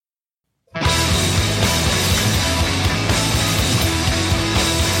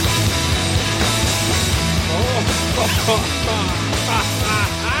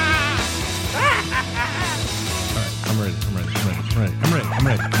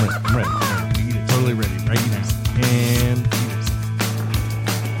I'm ready. Totally ready right now. And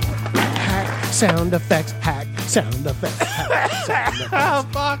Hack sound effects. Hack sound effects. Hack sound effects. oh,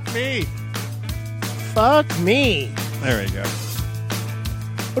 fuck me. Fuck me. There we go.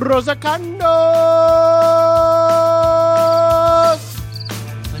 Rosa Candos.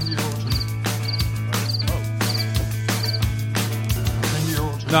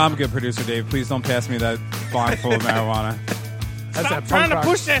 No, I'm good, producer Dave. Please don't pass me that bong full of marijuana. That's Stop that trying punk to rock.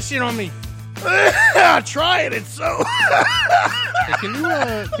 push that shit on me. Try it. It's so. Hey, can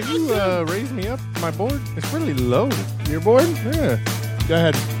you raise me up my board? It's really low. You're bored? Yeah. Go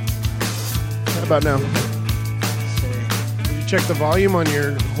ahead. How about now? Did you check the volume on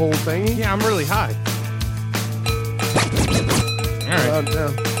your whole thing? Yeah, I'm really high. All right. No.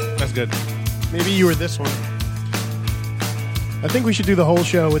 That's good. Maybe you were this one. I think we should do the whole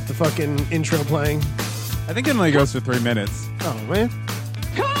show with the fucking intro playing. I think it only goes for 3 minutes. Oh, man.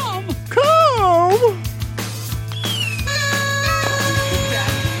 Come!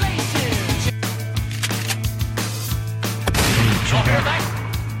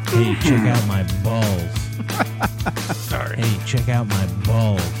 Hey, check out my balls. Sorry. Hey, check out my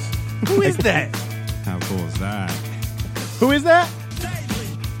balls. Who is that? How cool is that? Who is that?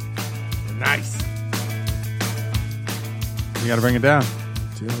 Nice. You got to bring it down.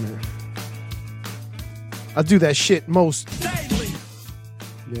 I'll do that shit most.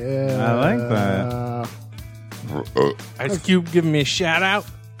 Yeah. I like that. Ice Cube giving me a shout out.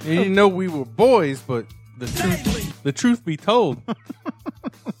 You didn't know we were boys, but the truth be told,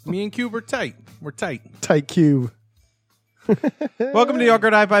 me and Cube are tight. We're tight. Tight cube. Welcome to the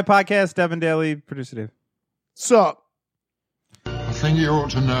Awkward Hi-Fi Podcast. Devin Daly, producer Dave. Sup? I think you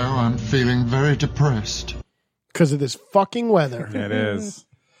ought to know I'm feeling very depressed. Because of this fucking weather. It is.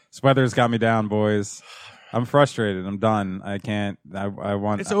 This weather's got me down, boys. I'm frustrated. I'm done. I can't. I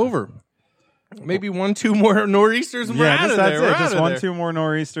want. It's over. Maybe 1-2 more nor'easters and we're out of there. We're Just out of 1-2 there. more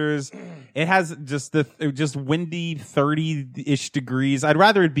nor'easters. It has just windy 30-ish degrees. I'd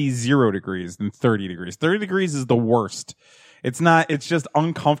rather it be 0 degrees than 30 degrees. 30 degrees is the worst. It's not. It's just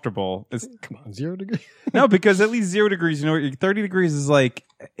uncomfortable. Come on, 0 degrees. No, because at least 0 degrees. 30 degrees is like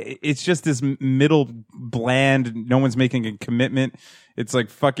it's just this middle bland. No one's making a commitment. It's like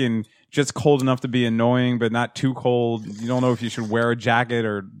fucking just cold enough to be annoying, but not too cold. You don't know if you should wear a jacket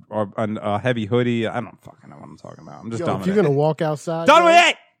or a heavy hoodie. I don't fucking know what I'm talking about. I'm just done If with you're it. going to walk outside, Done with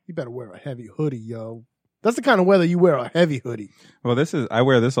it! You better wear a heavy hoodie, yo. That's the kind of weather you wear a heavy hoodie. Well, I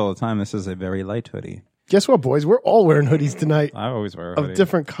wear this all the time. This is a very light hoodie. Guess what, boys? We're all wearing hoodies tonight I always wear a hoodie. of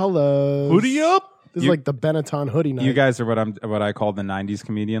different colors. Hoodie up. This is like the Benetton hoodie night. You guys are what I call the '90s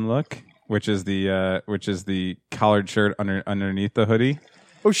comedian look, which is the collared shirt underneath the hoodie.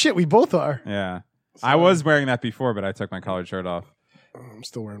 Oh, shit, we both are. Yeah. I was wearing that before, but I took my collared shirt off. I'm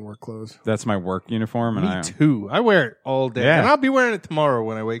still wearing work clothes. That's my work uniform. And Me too. I wear it all day. Yeah. And I'll be wearing it tomorrow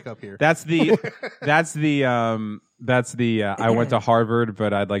when I wake up here. That's the I went to Harvard,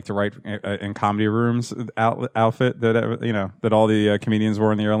 but I'd like to write in comedy rooms outfit that all the comedians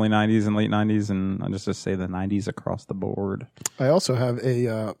wore in the early 90s and late 90s. And I'll just say the 90s across the board. I also have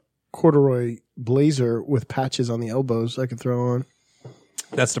a corduroy blazer with patches on the elbows I could throw on.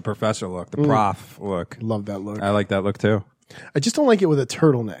 That's the professor look, the prof look. Love that look. I like that look too. I just don't like it with a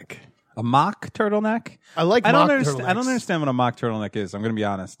turtleneck. A mock turtleneck? I like I don't mock understand. I don't turtlenecks. understand what a mock turtleneck is. I'm going to be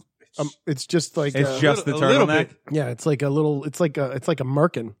honest. It's just like It's just the a little turtleneck. bit. yeah. It's like a little. It's like a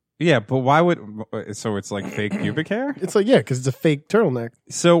merkin. Yeah, but why would so it's like fake pubic hair? It's like because it's a fake turtleneck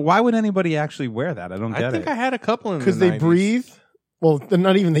So why would anybody actually wear that? I don't get I think it. I had a couple in because the they 90s. breathe. Well, they're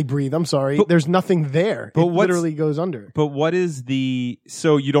not even they breathe. I'm sorry. But- There's nothing there. but It what's- literally goes under. But what is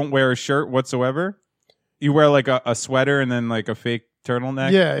so you don't wear a shirt whatsoever? You wear like a sweater and then like a fake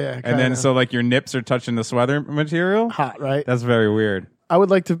turtleneck? Yeah. And then kinda. so like your nips are touching the sweater material? hot, right? That's very weird. I would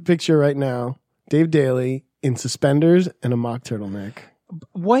like to picture right now Dave Daly in suspenders and a mock turtleneck.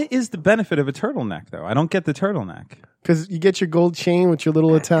 What is the benefit of a turtleneck though? I don't get the turtleneck. Because you get your gold chain with your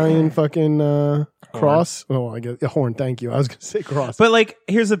little Italian fucking cross. Oh, I get a horn. Thank you. I was going to say cross. But like,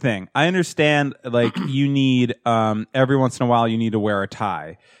 here's the thing. I understand like you need, every once in a while you need to wear a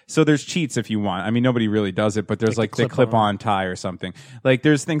tie. So there's cheats if you want. I mean, nobody really does it, but there's like the clip-on tie or something. Like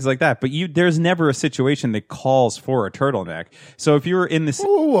there's things like that. But there's never a situation that calls for a turtleneck. So if you were in this,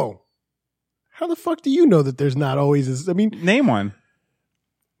 Whoa. How the fuck do you know that there's not always I mean, name one.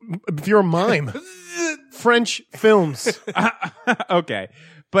 if you're a mime. French films. Okay.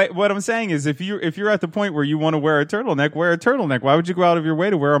 But what I'm saying is if you're at the point where you want to wear a turtleneck, wear a turtleneck. Why would you go out of your way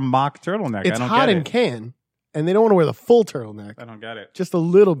to wear a mock turtleneck? It's I don't hot get in it. can, and they don't want to wear the full turtleneck. I don't get it. Just a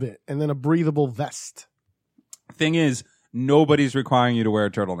little bit, and then a breathable vest. Thing is, nobody's requiring you to wear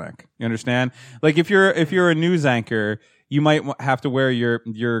a turtleneck. You understand? Like if you're a news anchor, you might have to wear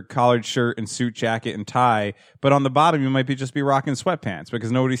your collared shirt and suit jacket and tie, but on the bottom you might just be rocking sweatpants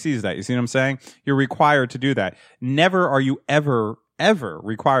because nobody sees that. You see what I'm saying? You're required to do that. Never are you ever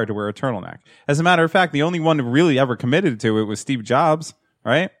required to wear a turtleneck. As a matter of fact, the only one who really ever committed to it was Steve Jobs,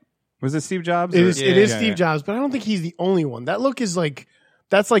 right? Was it Steve Jobs? It is Steve Jobs, but I don't think he's the only one. That look is like,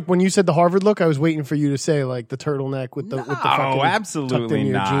 that's like when you said the Harvard look, I was waiting for you to say like the turtleneck with the fucking absolutely tucked in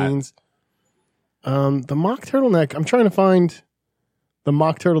your not. jeans. The mock turtleneck, I'm trying to find the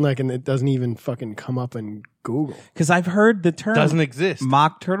mock turtleneck and it doesn't even fucking come up in Google. Because I've heard the term Doesn't exist.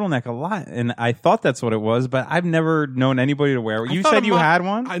 mock turtleneck a lot, and I thought that's what it was, but I've never known anybody to wear it. You said you had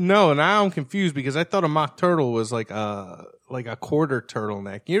one? I know, and now I'm confused because I thought a mock turtle was like a quarter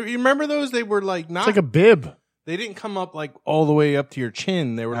turtleneck. You remember those? They were like not It's like a bib. They didn't come up like all the way up to your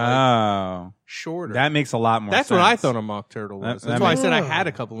chin. They were like shorter. That makes a lot more That's sense. what I thought a mock turtle was. That That's why I makes- said I had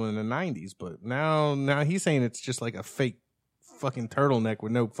a couple in the 90s, but now he's saying it's just like a fake fucking turtleneck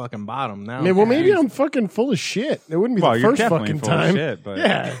with no fucking bottom. Now, Well, maybe I'm fucking full of shit. It wouldn't be Well, the you're first definitely fucking full of time. shit, but-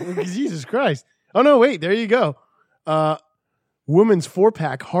 Yeah, Jesus Christ. Oh no, wait, there you go. Woman's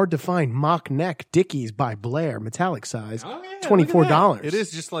 4-pack, hard to find, mock neck, Dickies by Blair, metallic size, Oh, yeah, $24. It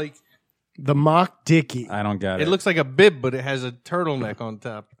is just like The mock Dickie, I don't get it. it looks like a bib, but it has a turtleneck on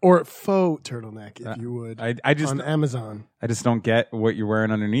top. or faux turtleneck, if you would, I just on Amazon. I just don't get what you're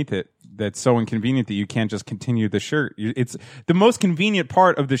wearing underneath it. That's so inconvenient that you can't just continue the shirt. It's the most convenient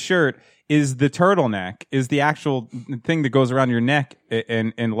part of the shirt is the turtleneck, is the actual thing that goes around your neck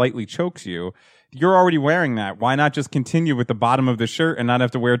and lightly chokes you. You're already wearing that. Why not just continue with the bottom of the shirt and not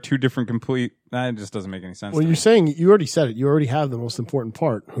have to wear two different complete? That just doesn't make any sense. Well, to me. you're saying, you already said it, you already have the most important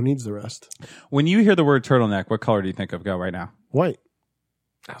part. Who needs the rest? When you hear the word turtleneck, what color do you think of? Go right now. White.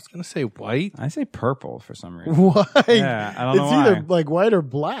 I was gonna say white. I say purple for some reason. White. Yeah, I don't know It's either why. like white or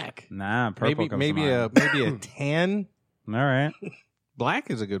black. Nah, purple comes maybe to a mind. maybe a tan. All right. Black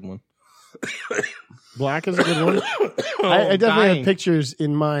is a good one. Black is a good one. Oh, I definitely dying. have pictures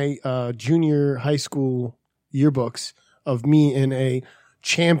in my junior high school yearbooks of me in a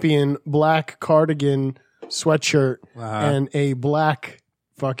champion black cardigan sweatshirt and a black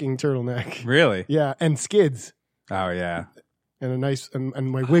fucking turtleneck. Really? Yeah, and skids. Oh yeah. And a nice and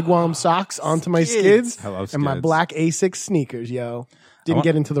my wigwam socks onto my skids. I love And my skids. black Asics sneakers, yo. Didn't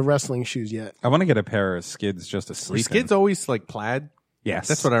get into the wrestling shoes yet. I want to get a pair of skids just to sleep in. Skids always like plaid. Yes.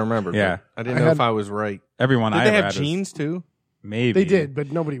 That's what I remember. Yeah. but I didn't I know had- if I was right. Everyone Did I they ever have had was- jeans too? Maybe. They did,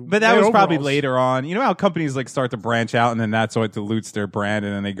 but nobody. But that they was had probably overalls. later on. You know how companies like start to branch out and then that's what dilutes their brand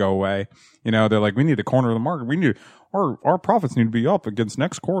and then they go away. You know, they're like, we need to corner the market. We need our profits need to be up against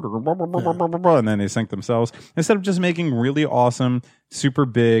next quarter. Blah, blah, blah, blah, blah, blah, blah, and then they sink themselves. Instead of just making really awesome, super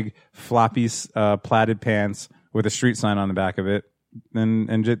big, floppy, plaited pants with a street sign on the back of it.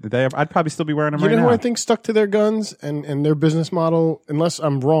 I'd probably still be wearing them You right know now. who I think stuck to their guns and their business model, unless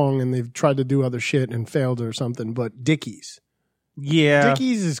I'm wrong and they've tried to do other shit and failed or something, but Dickies. Yeah.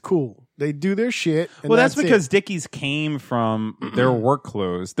 Dickies is cool. They do their shit. And Well, that's it. because Dickies came from their work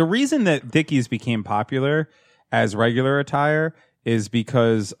clothes. The reason that Dickies became popular as regular attire is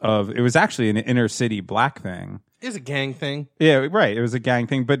because it was actually an inner city black thing. It's a gang thing. Yeah, right. It was a gang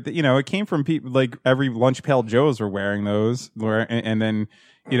thing, but it came from people like every Lunch Pail Joes were wearing those, and then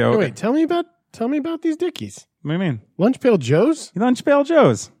Wait, tell me about these Dickies. What do you mean? Lunch Pail Joes? Lunch Pail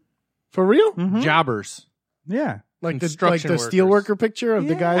Joes? For real? Jobbers. Yeah. Like the Construction steel workers. worker picture of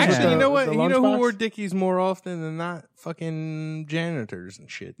the guys. with Actually, the, you know what? the You know who lunchbox? wore Dickies more often than not? Fucking janitors and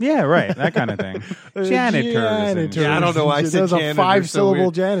shit. Yeah, right. That kind of thing. Janitors. and- Yeah, I don't know why I said That was a janitor, 5-syllable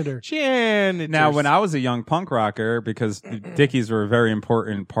so janitor. Janitors. Now, when I was a young punk rocker, because Dickies were a very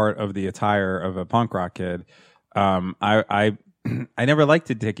important part of the attire of a punk rock kid, I never liked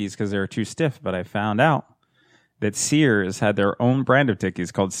the Dickies because they were too stiff. But I found out that Sears had their own brand of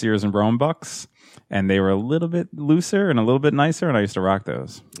Dickies called Sears and Roebucks, and they were a little bit looser and a little bit nicer, and I used to rock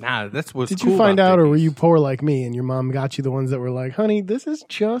those. Nah, that's what's Did cool you find about out, or Dickies. were you poor like me, and your mom got you the ones that were like, "Honey, this is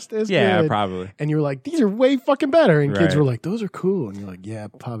just as Yeah, good." probably. And you were like, "These are way fucking better." And kids Right. were like, "Those are cool." And you're like, "Yeah,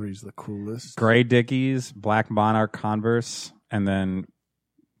 poverty's the coolest." Gray Dickies, black Monarch Converse, and then,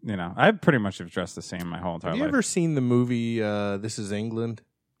 I pretty much have dressed the same my whole entire Have you life. ever seen the movie This Is England?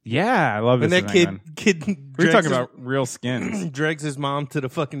 Yeah, I love And this. that thing, man. kid We're drags talking his- about real skins. drags his mom to the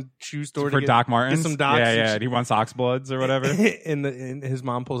fucking shoe store For to Doc get Martens? some Docs. Yeah, and yeah. shit. And he wants Oxbloods or whatever. and his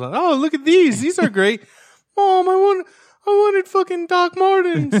mom pulls out, "Oh, look at these! These are great, Mom. I wanted fucking Doc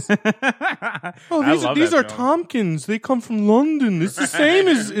Martens. Oh, these are Tompkins. They come from London. It's the same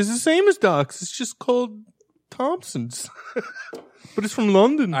as Docs. It's just called Thompsons. But it's from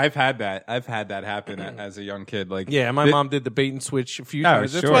London. I've had that happen as a young kid. Like, Yeah, my mom did the bait and switch a few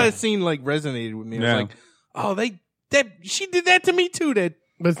times. That's sure. why that scene like resonated with me. It was like, oh, she did that to me too. That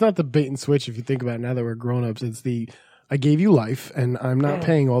But it's not the bait and switch if you think about it now that we're grown-ups. It's the, I gave you life and I'm not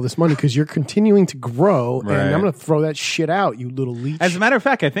paying all this money because you're continuing to grow Right. and I'm going to throw that shit out, you little leech. As a matter of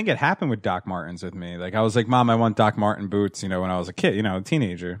fact, I think it happened with Doc Martens with me. Like, I was like, Mom, I want Doc Marten boots, when I was a kid, a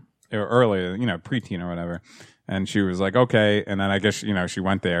teenager or early, preteen or whatever. And she was like, okay. And then I guess, she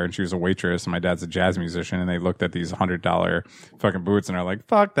went there and she was a waitress and my dad's a jazz musician and they looked at these $100 fucking boots and are like,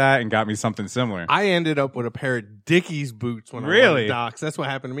 fuck that, and got me something similar. I ended up with a pair of Dickies boots when I Really? went to Doc's. That's what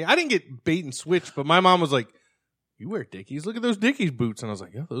happened to me. I didn't get bait and switch, but my mom was like, you wear Dickies? Look at those Dickies boots. And I was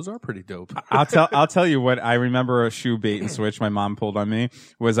like, yeah, those are pretty dope. I'll tell you what I remember a shoe bait and switch my mom pulled on me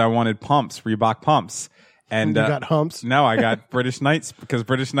was I wanted pumps, Reebok pumps. And you got humps? No, I got British Knights because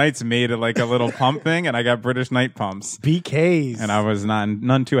British Knights made it like a little pump thing, and I got British Knight pumps. BKs. And I was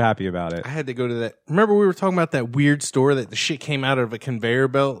none too happy about it. I had to go to that. Remember we were talking about that weird store that the shit came out of a conveyor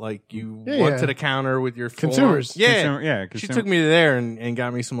belt? Like you went to the counter with your Consumers. form. Yeah. She took me there and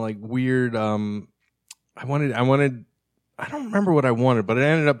got me some like weird, I don't remember what I wanted, but I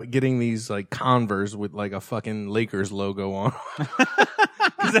ended up getting these like Converse with like a fucking Lakers logo on.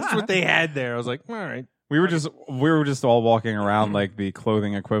 Because that's what they had there. I was like, all right. We were just all walking around like the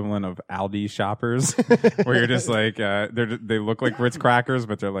clothing equivalent of Aldi shoppers, where you're just like they look like Ritz crackers,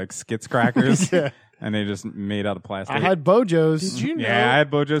 but they're like Skits crackers, and they just made out of plastic. I had Bojos. Did you know? Yeah, I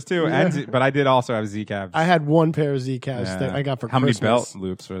had Bojos too, but I did also have Z-Cabs. I had one pair of Z-Cabs that I got for How Christmas. many belt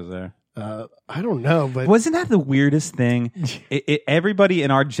loops was there? I don't know, but Wasn't that the weirdest thing? Everybody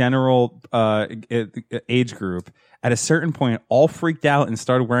in our general age group at a certain point all freaked out and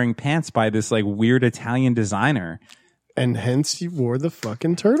started wearing pants by this like weird Italian designer. and hence you wore the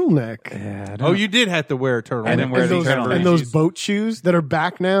fucking turtleneck. Yeah, Oh, you did have to wear a turtleneck. I didn't wear and the those, turtleneck. and those boat shoes that are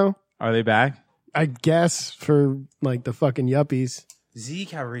back now. Are they back? I guess for like the fucking yuppies. Z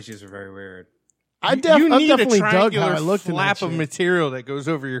Calrissians are very weird. I You definitely need a dug how triangular I looked in that flap of shit. material that goes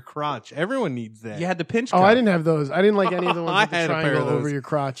over your crotch. Everyone needs that. You had the pinch Oh, cuff. I didn't have those. I didn't like any of the ones I with the had a pair triangle of those. over your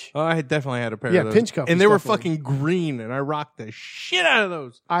crotch. Oh, I had definitely had a pair Yeah, of those. pinch cuff and is they were definitely- fucking green, and I rocked the shit out of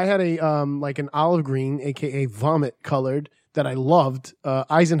those. I had a like an olive green, aka vomit colored, that I loved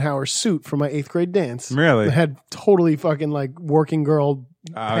Eisenhower suit for my 8th grade dance. Really? It had totally fucking like working girl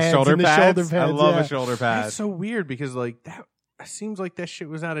pads shoulder in the pads. shoulder pads. I love yeah. a shoulder pad. That's so weird because like that it seems like that shit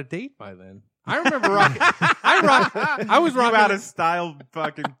was out of date by then. I remember rocking. I was rocking out of style,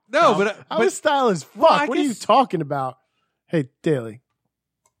 fucking. no, but I was style as fuck. I What are you guess- talking about? Hey, Daly.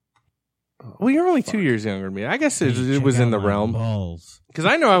 well, you're only 2 years younger than me. I guess it Check was in out the my realm balls. because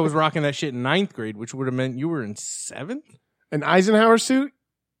I know I was rocking that shit in 9th grade, which would have meant you were in 7th. An Eisenhower suit?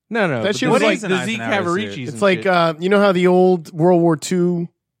 No, That but shit the- was like like the an Z Eisenhower suit. Cavaricis. It's like you know how the old World War II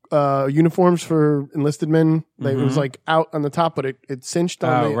uniforms for enlisted men, it was like out on the top, but it cinched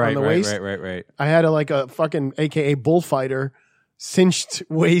on the waist. Right. I had a fucking AKA bullfighter cinched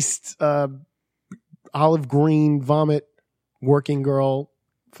waist, olive green vomit working girl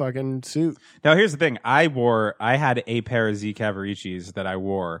fucking suit. Now here's the thing: I had a pair of Z Cavaricis that I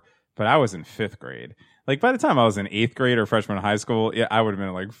wore, but I was in 5th grade. Like by the time I was in 8th grade or freshman in high school, yeah, I would have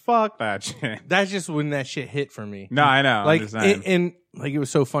been like, "Fuck that shit." that's just when that shit hit for me. No, I know. I'm Like just saying. and like it was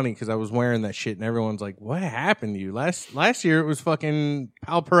so funny because I was wearing that shit and everyone's like, "What happened to you?" Last year it was fucking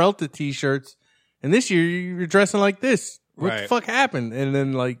Pal Peralta t-shirts, and this year you're dressing like this. What the Right. fuck happened? And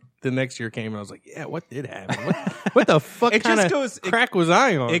then like the next year came and I was like, "Yeah, what did happen? What the fuck It kind just of goes- crack was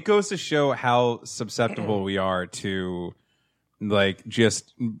I on?" It goes to show how susceptible we are to like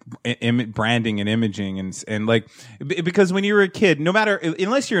just branding and imaging and like because when you're a kid, no matter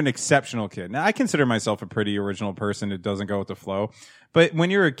unless you're an exceptional kid. Now I consider myself a pretty original person that doesn't go with the flow, but when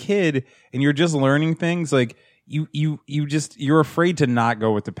you're a kid and you're just learning things, like you're afraid to not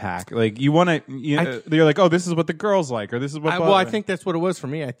go with the pack. Like you want to, you're like, oh, this is what the girls like, or this is what. I think that's what it was for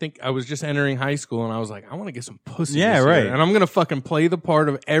me. I think I was just entering high school and I was like, I want to get some pussy. Yeah, this year. right. And I'm gonna fucking play the part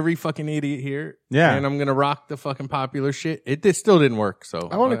of every fucking idiot here. Yeah. and I'm gonna rock the fucking popular shit. It still didn't work, so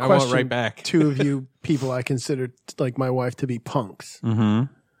I want to went question right back. two of you people I consider like my wife to be punks. Mm-hmm.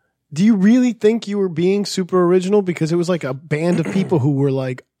 Do you really think you were being super original? Because it was like a band of people who were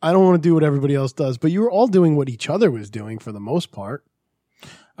like, I don't want to do what everybody else does, but you were all doing what each other was doing for the most part.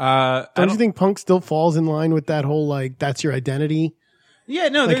 Don't you think punk still falls in line with that whole like that's your identity? Yeah,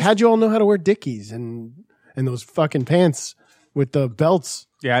 no. Like how'd you all know how to wear Dickies and those fucking pants with the belts?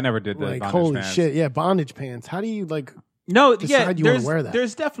 Yeah, I never did that. Like holy shit, yeah, bondage pants. How do you like? No, decide you wanna wear that?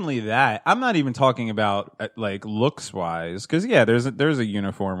 There's definitely that. I'm not even talking about like looks wise, because there's a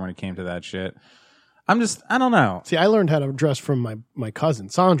uniform when it came to that shit. I don't know. See, I learned how to dress from my cousin,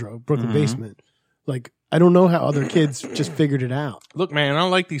 Sandro, Brooklyn Basement. Like, I don't know how other kids just figured it out. Look, man, I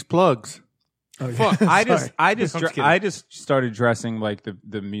don't like these plugs. Okay. Fuck. I I'm just kidding. just started dressing like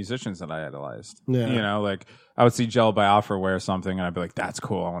the musicians that I idolized. Yeah. You know, like I would see Jello Biafra wear something, and I'd be like, "That's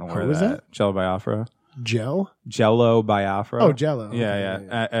cool. I want to wear was that? Jello Biafra. Jello Biafra. Oh, Jello. Okay,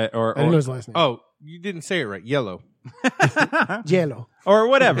 Yeah. I didn't know his last name. Oh, you didn't say it right. Yellow. Jello. or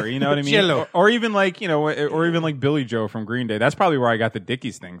whatever. You know what I mean? Jello. Or even like or even like Billy Joe from Green Day. That's probably where I got the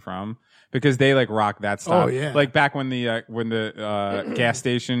Dickies thing from. Because they like rock that stuff. Oh, yeah. Like back when the gas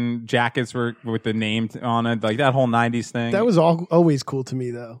station jackets were with the name on it, like that whole 90s thing. That was always cool to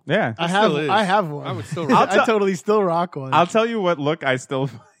me, though. yeah. I still is. have one. I would still I'll rock. I totally still rock one. I'll tell you what look I still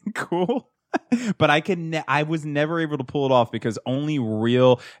find cool. But I was never able to pull it off because only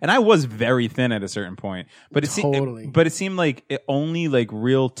real, and I was very thin at a certain point. But Totally. it seemed like only like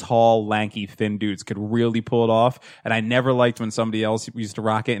real tall, lanky, thin dudes could really pull it off. And I never liked when somebody else used to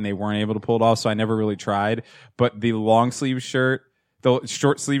rock it and they weren't able to pull it off. So I never really tried. But the long sleeve shirt, the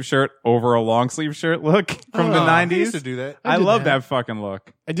short sleeve shirt over a long sleeve shirt look from the I 90s. used to do that. I did love that. that fucking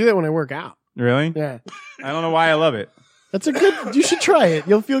look. I do that when I work out. Really? Yeah. I don't know why I love it. That's a good, you should try it.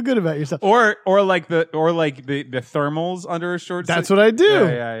 You'll feel good about yourself. Or like the thermals under a short. That's what I do.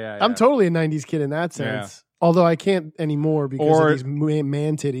 Yeah. I'm totally a 90s kid in that sense. Although I can't anymore because of these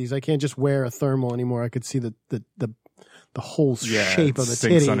man titties. I can't just wear a thermal anymore. I could see the whole shape of the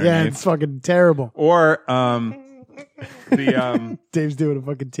sinks titty. Yeah, underneath. it's fucking terrible. Or the Dave's doing a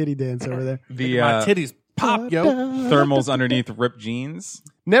fucking titty dance over there. the My titties pop, yo. thermals underneath ripped jeans.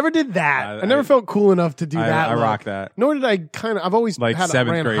 Never did that. I never felt cool enough to do that. I look. rock that. Nor did I I've always Like had 7th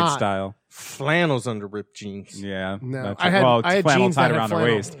ran grade hot. style. Flannels under ripped jeans. Yeah. No, that's I it. had- well, I had flannel jeans tied that had around the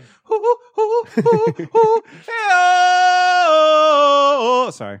flannel. waist. Hey-oh!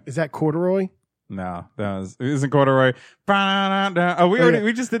 Sorry. Is that corduroy? No, it isn't corduroy. Oh,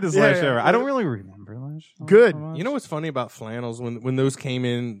 we just did this Yeah, last yeah. year. I don't really remember last year. Good. You know what's funny about flannels? When those came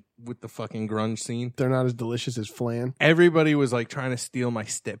in with the fucking grunge scene, They're not as delicious as flan. everybody was like trying to steal my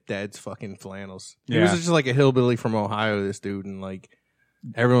stepdad's fucking flannels. He Yeah. was just like a hillbilly from Ohio, this dude, and like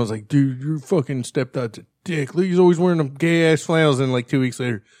everyone was like, dude, your fucking stepdad's a dick. Look, he's always wearing them gay ass flannels, and like 2 weeks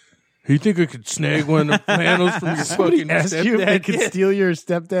later, you think I could snag one of the flannels from your fucking Asked you if they stepdad? could Yeah. steal your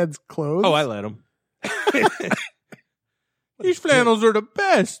stepdad's clothes? Oh, I let him. These flannels are the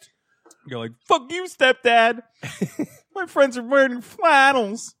best. You're like, fuck you, stepdad. My friends are wearing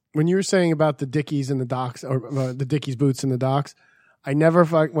flannels. When you were saying about the Dickies and the Docs, or the Dickies boots and the Docs, I never,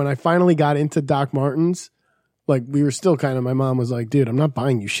 when I finally got into Doc Martens, like we were still kind of, my mom was like, dude, I'm not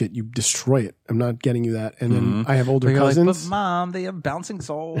buying you shit. You destroy it. I'm not getting you that. And then I have older You're like, cousins. but mom, they have bouncing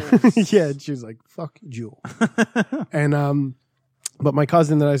soles. Yeah, and she was like, fuck you, Jewel. And, but my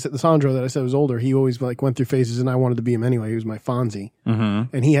cousin that I said, the Sandro that I said was older, he always like went through phases and I wanted to be him anyway. He was my Fonzie.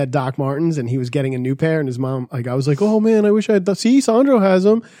 Mm-hmm. And he had Doc Martens and he was getting a new pair and his mom, like, I was like, oh man, I wish I had, see, Sandro has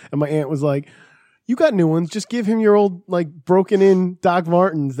them. And my aunt was like, you got new ones. Just give him your old, like, broken in Doc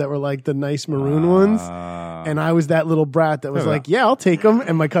Martens that were like the nice maroon ones. And I was that little brat that was like, yeah, I'll take them.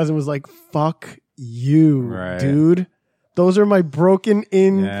 And my cousin was like, fuck you, Right. dude. Those are my broken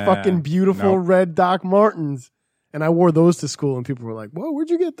in Yeah. fucking beautiful Nope. red Doc Martens. And I wore those to school and people were like, whoa, where'd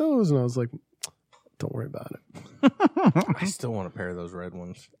you get those? And I was like, don't worry about it. I still want a pair of those red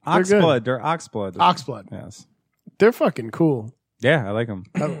ones. Oxblood. They're oxblood. Oxblood. Yes. They're fucking cool. Yeah, I like them.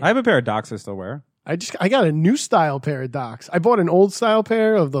 I have a pair of Docs I still wear. I got a new style pair of Docs. I bought an old style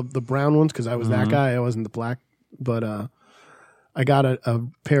pair of the brown ones because I was that guy. I wasn't the black. But I got a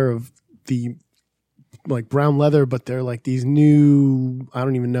pair of the like brown leather, but they're like these new, I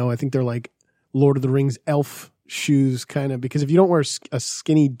don't even know. I think they're like Lord of the Rings elf shoes kind of, because if you don't wear a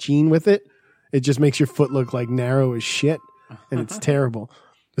skinny jean with it, it just makes your foot look like narrow as shit and it's terrible.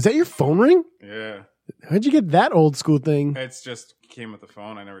 Is that your phone ring? Yeah. How'd you get that old school thing? It's just came with the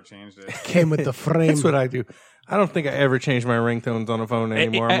phone. I never changed it. Came with the frame. That's what I do. I don't think I ever change my ringtones on a phone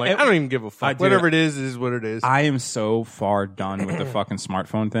anymore. I'm like, I don't even give a fuck. do. Whatever it is what it is. I am so far done with the fucking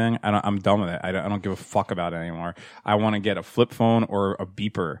smartphone thing. I'm done with it. I don't give a fuck about it anymore. I want to get a flip phone or a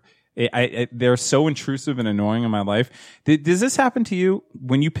beeper. They're so intrusive and annoying in my life. Does this happen to you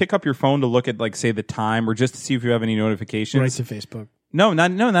when you pick up your phone to look at, like, say, the time or just to see if you have any notifications? Right to Facebook. No,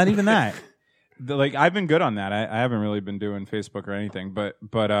 not even that. Like, I've been good on that. I haven't really been doing Facebook or anything, but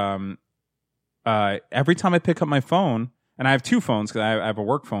every time I pick up my phone, and I have two phones because I have a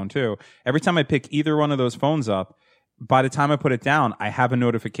work phone too. Every time I pick either one of those phones up, by the time I put it down, I have a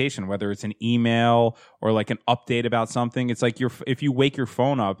notification, whether it's an email or like an update about something. It's like if you wake your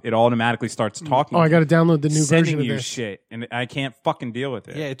phone up, it automatically starts talking. Oh, I got to download the new sending version of you this. shit, and I can't fucking deal with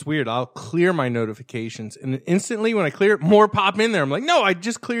it. Yeah, it's weird. I'll clear my notifications, and instantly when I clear it, more pop in there. I'm like, no, I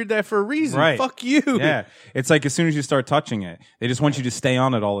just cleared that for a reason. Right. Fuck you. Yeah. It's like as soon as you start touching it, they just want you to stay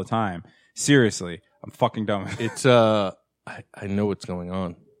on it all the time. Seriously, I'm fucking done with it. It's I know what's going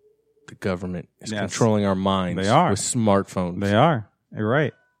on. The government is controlling our minds. They are with smartphones. They are. You're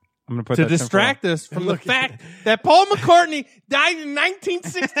right. I'm gonna put to that distract us from the fact that Paul McCartney died in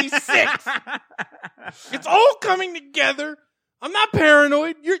 1966. It's all coming together. I'm not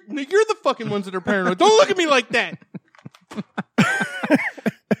paranoid. You're the fucking ones that are paranoid. Don't look at me like that.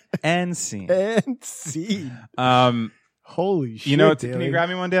 and scene. And scene. Holy shit! You know, Daly. can you grab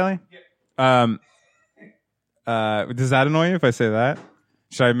me one, Daly? Does that annoy you if I say that?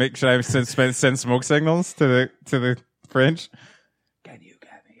 Should I send smoke signals to the fridge? Can you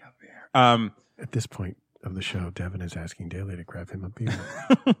get me up here? At this point of the show, Devin is asking Daly to grab him a beer.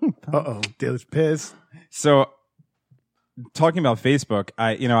 Daly's pissed. So, talking about Facebook,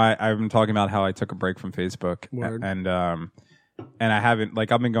 I've been talking about how I took a break from Facebook, Word. and I haven't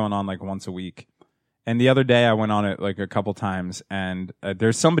I've been going on like once a week. And the other day I went on it like a couple times, and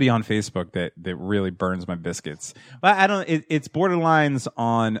there's somebody on Facebook that really burns my biscuits. Well, it's borderlines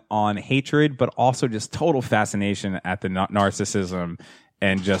on hatred, but also just total fascination at the narcissism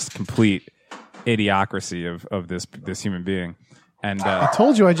and just complete idiocracy of this human being. And I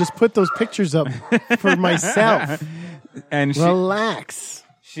told you I just put those pictures up for myself. And relax.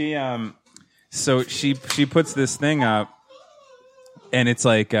 She puts this thing up, and it's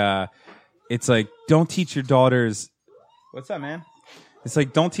like don't teach your daughters. What's up, man? It's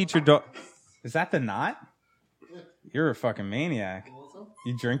like don't teach your daughter. Is that the knot? You're a fucking maniac.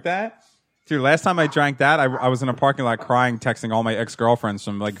 You drink that? Dude, last time I drank that, I was in a parking lot crying, texting all my ex-girlfriends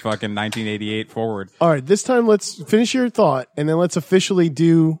from like fucking 1988 forward. All right, this time let's finish your thought, and then let's officially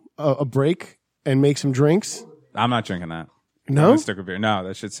do a break and make some drinks. I'm not drinking that. No? I'm gonna stick with beer. No,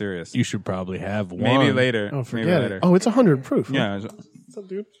 that shit's serious. You should probably have one. Maybe later. Oh, Maybe forget later. it. Oh, it's 100 proof. Huh? Yeah. What's up,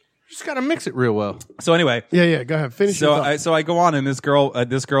 dude? Just gotta mix it real well. So anyway. Yeah. Go ahead. Finish your thought. So I go on, and this girl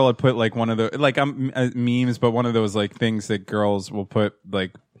had put like one of the memes, but one of those like things that girls will put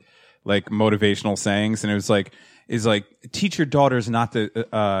like motivational sayings, and it was like teach your daughters not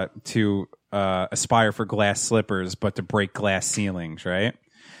to aspire for glass slippers, but to break glass ceilings, right?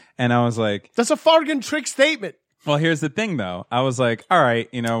 And I was like, that's a fucking trick statement. Well, here's the thing, though. I was like, all right,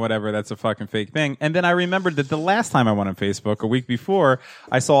 whatever. That's a fucking fake thing. And then I remembered that the last time I went on Facebook, a week before,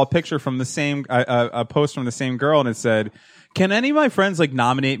 I saw a picture from the same, a post from the same girl, and it said, can any of my friends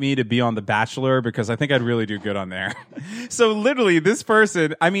nominate me to be on The Bachelor? Because I think I'd really do good on there. So literally, this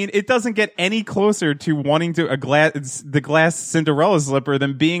person, it doesn't get any closer to wanting the glass Cinderella slipper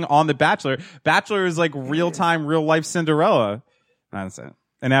than being on The Bachelor. Bachelor is like real-time, real-life Cinderella. That's it.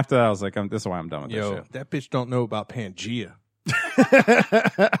 And after that, I was like, this is why I'm done with this shit. That bitch don't know about Pangea.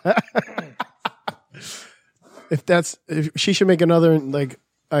 If she should make another,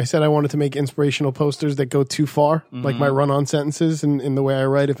 I said I wanted to make inspirational posters that go too far, like my run-on sentences and in the way I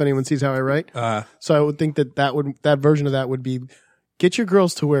write, if anyone sees how I write. So I would think that version of that would be, get your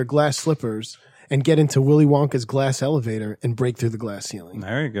girls to wear glass slippers and get into Willy Wonka's glass elevator and break through the glass ceiling.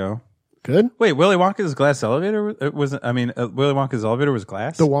 There you go. Good? Wait, Willy Wonka's glass elevator Willy Wonka's elevator was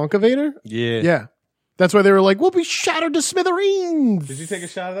glass? The Wonkavator? Yeah. Yeah. That's why they were like, we'll be shattered to smithereens. Did you take a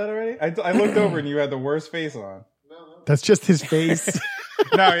shot of that already? I looked over and you had the worst face on. That's just his face.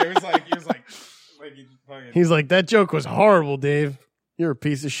 No, he was like He's like, that joke was horrible, Dave. You're a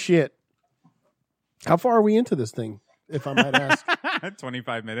piece of shit. How far are we into this thing, if I might ask?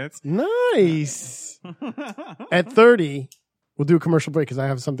 25 minutes. Nice. At 30, we'll do a commercial break because I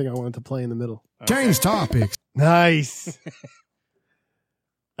have something I wanted to play in the middle. Change topics. Nice.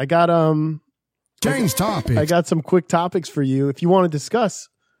 I got Change topics. I got some quick topics for you if you want to discuss,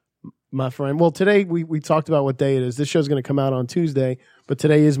 my friend. Well, today we talked about what day it is. This show's going to come out on Tuesday, but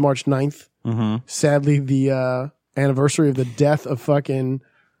today is March 9th. Mm-hmm. Sadly, the anniversary of the death of fucking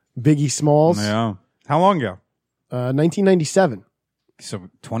Biggie Smalls. Yeah. How long ago? 1997. So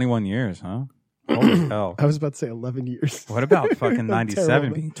 21 years, huh? Holy hell. I was about to say 11 years. What about fucking 97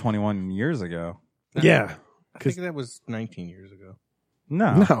 Terrible. being 21 years ago? Yeah. I think that was 19 years ago.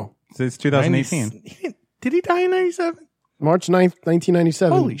 No. So it's 2018. Did he die in 97? March 9th,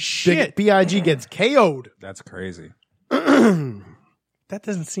 1997. Holy shit. B.I.G. gets KO'd. That's crazy. That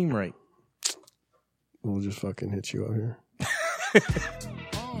doesn't seem right. We'll just fucking hit you up here.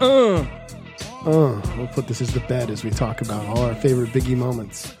 We'll put this as the bed as we talk about all our favorite Biggie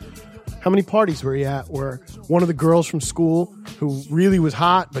moments. How many parties were you at where one of the girls from school who really was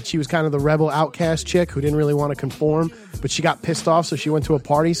hot, but she was kind of the rebel outcast chick who didn't really want to conform, but she got pissed off, so she went to a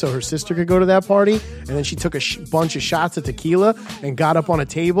party so her sister could go to that party, and then she took a bunch of shots of tequila and got up on a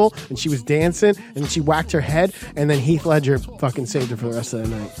table, and she was dancing, and she whacked her head, and then Heath Ledger fucking saved her for the rest of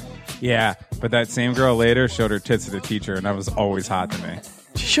the night. Yeah, but that same girl later showed her tits to the teacher, and that was always hot to me.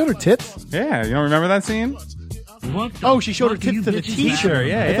 She showed her tits? Yeah, you don't remember that scene? What? Oh, she showed her tits to the teacher.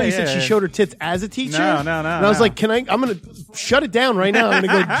 Yeah, I thought you yeah, said yeah. she showed her tits as a teacher. No. And I was like, I'm going to shut it down right now. I'm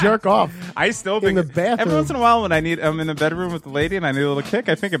going to go jerk off. I still think the bathroom. every once in a while when I'm in the bedroom with the lady and I need a little kick,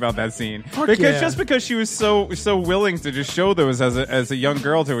 I think about that scene because she was so willing to just show those as a young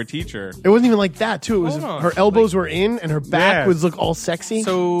girl to a teacher. It wasn't even like that, too. It was Hold on. her elbows were in and her back Yeah. would look all sexy.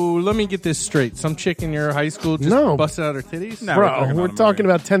 So let me get this straight. Some chick in your high school just No. busted out her titties? No. Bro, we're talking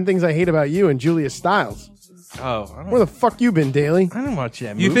about about 10 Things I Hate About You and Julia Stiles. Oh, Where the fuck you been, Daly? I didn't watch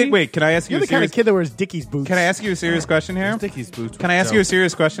that movie. You think? Wait, can I ask you You're a the kind serious? of kid that wears Dickies boots. Can I ask you a serious question here? Dickies boots. Can I ask you a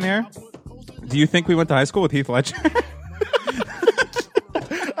serious question here? Do you think we went to high school with Heath Ledger?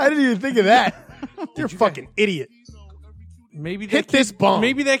 I didn't even think of that. You're a fucking idiot. Maybe that Hit this bomb.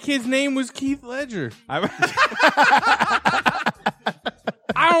 Maybe that kid's name was Keith Ledger.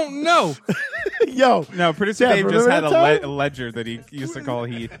 I don't know. Yo. No, producer Dad, Dave just remember had that a time? ledger that he used to call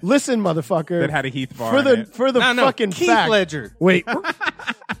Heath Listen, motherfucker. that had a Heath bar for in the it. for the No, fucking Keith fact. Ledger. Wait.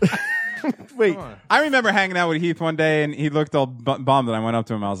 Wait. I remember hanging out with Heath one day, and he looked all bummed, and I went up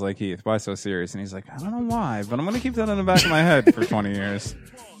to him. I was like, Heath, why so serious? And he's like, I don't know why, but I'm going to keep that in the back of my head for 20 years.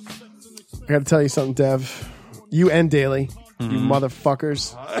 I got to tell you something, Dev. You and Daly, you Mm-hmm.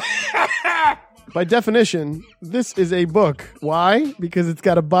 motherfuckers. By definition, this is a book. Why? Because it's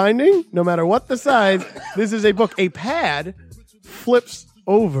got a binding. No matter what the size, this is a book. A pad flips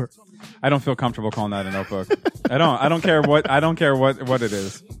over. I don't feel comfortable calling that a notebook. I don't care what it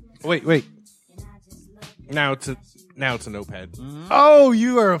is. Wait. Now it's a notepad. Oh,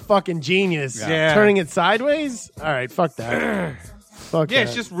 you are a fucking genius. Yeah. Turning it sideways? All right, fuck that. Fuck Yeah, that.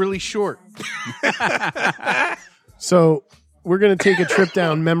 it's just really short. So we're going to take a trip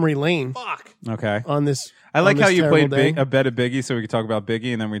down memory lane Fuck. Okay. on this. I like on this how you played terrible day. a bet of Biggie, so we could talk about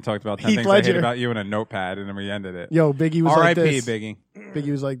Biggie, and then we talked about 10 Heath things Ledger. I hate about you in a notepad, and then we ended it. Yo, Biggie was like R.I.P. this. Biggie.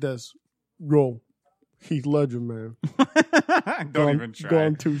 Biggie was like this. Yo, Heath Ledger, man. Don't even try.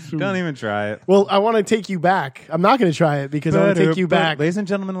 Gone it. too soon. Don't even try it. Well, I want to take you back. I'm not going to try it because I want to take you back. Ladies and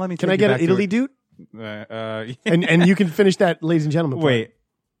gentlemen, let me. Can take I you get back an to Italy it. dude? And And you can finish that, ladies and gentlemen. part. wait,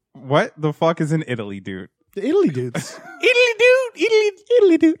 what the fuck is an Italy dude? The Italy dudes. Italy dude.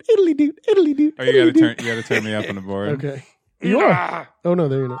 Italy dude. Italy dude. Italy dude. Oh, you Italy gotta dude. you gotta turn me up on the board. Okay. You are. Oh no,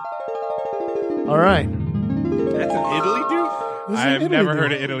 there you're not. All right. That's an Italy dude? This is I an have Italy never dude.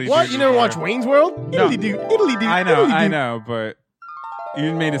 heard of Italy What? dude You never before. watched Wayne's World? No. Italy dude. Italy dude. I know, Italy I dude. know, but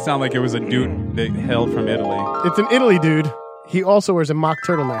you made it sound like it was a dude that hailed from Italy. It's an Italy dude. He also wears a mock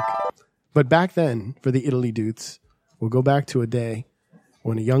turtleneck. But back then, for the Italy dudes, we'll go back to a day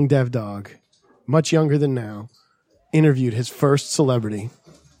when a young dev dog, much younger than now, interviewed his first celebrity.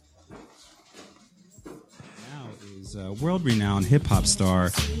 Is world-renowned hip-hop star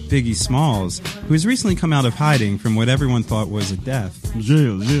Biggie Smalls, who has recently come out of hiding from what everyone thought was a death.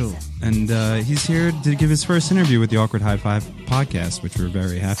 Yeah. And he's here to give his first interview with the Awkward High Five podcast, which we're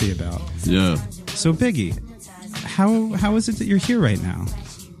very happy about. Yeah. So, Biggie, how is it that you're here right now?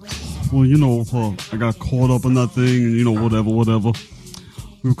 Well, I got caught up in that thing and, whatever.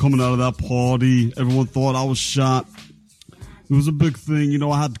 We were coming out of that party. Everyone thought I was shot. It was a big thing.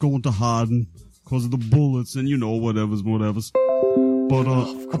 I had to go into hiding because of the bullets and, whatever's. But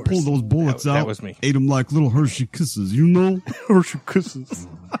I pulled those bullets out. That was me. Ate them like little Hershey Kisses, Hershey Kisses.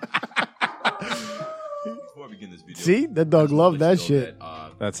 See? That dog loved that shit.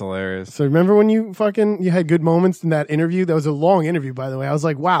 That's hilarious. So remember when you had good moments in that interview? That was a long interview, by the way. I was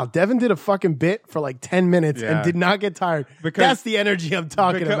like, wow, Devin did a fucking bit for like 10 minutes Yeah. and did not get tired. Because- That's the energy I'm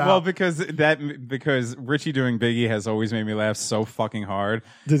talking about. Well, because Richie doing Biggie has always made me laugh so fucking hard.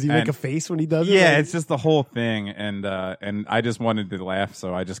 Does he make And- a face when he does it? Yeah, Like- it's just the whole thing, and I just wanted to laugh,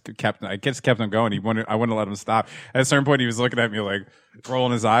 so I just kept him going. I wouldn't let him stop. At a certain point, he was looking at me like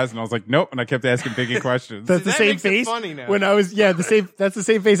rolling his eyes, and I was like, nope. And I kept asking Biggie questions. That's the that same makes it face funny now. when I was that's the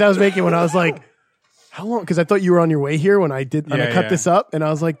same face I was making when I was like, how long? Because I thought you were on your way here when I cut Yeah. this up, and I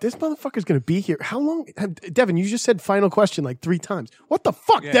was like, this motherfucker's gonna be here. How long? Devin, you just said final question like 3 times. What the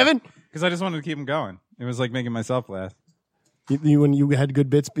fuck, Devin? Because I just wanted to keep him going. It was like making myself laugh. When you had good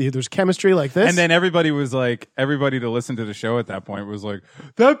bits, there's chemistry like this, And then everybody to listen to the show at that point was like,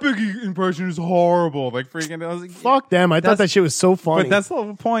 that Biggie impression is horrible. Like freaking, I was like, fuck them. I thought that shit was so funny. But that's the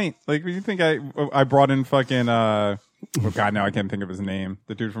whole point. Like, when you think I brought in fucking Oh God, now I can't think of his name.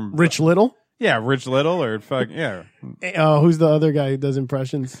 The dude from Rich Little. Yeah, Rich Little or fuck yeah. Who's the other guy who does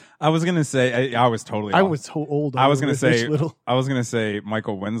impressions? I was gonna say I was totally. I off. was so old. I was gonna Rich say. Little. I was gonna say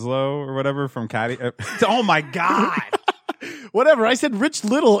Michael Winslow or whatever from Caddy. Oh my God. Whatever. I said Rich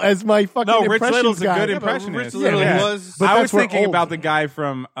Little as my fucking No, Rich impressions Little's a guy. good Yeah, but impressionist. Rich Little Yeah. was. But I that's was where thinking old- about the guy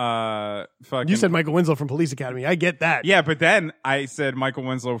from fucking. You said Michael Winslow from Police Academy. I get that. Yeah, but then I said Michael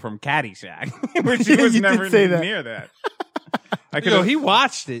Winslow from Caddyshack, which he was You did never say that. near that. I could Yo, he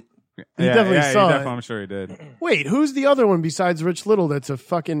watched it. He definitely saw it. I'm sure he did. Wait, who's the other one besides Rich Little? That's a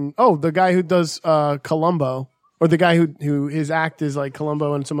fucking the guy who does Columbo, or the guy who his act is like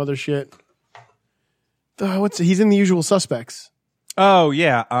Columbo and some other shit. He's in The Usual Suspects. Oh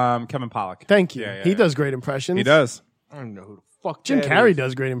yeah, Kevin Pollak. Thank you. Yeah, He yeah. does great impressions. He does. I don't know who the fuck Jim that Carrey is.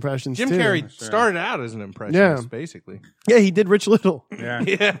 does great impressions Jim too. Carrey started out as an impressionist, Yeah. basically. Yeah, he did Rich Little. Yeah.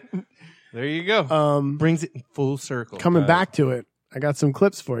 Yeah. There you go. Brings it full circle. Coming back to it, I got some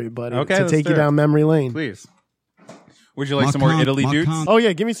clips for you, buddy, Okay, to let's take do you it. down memory lane. Please. Would you like some more Italy dudes? Oh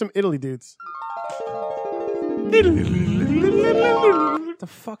yeah, give me some Italy dudes. What the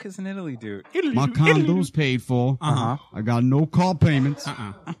fuck is an Italy dude? My condo's paid for. I got no car payments.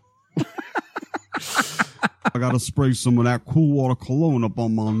 I gotta spray some of that cool water cologne up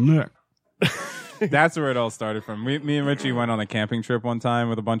on my neck. That's where it all started from. Me and Richie went on a camping trip one time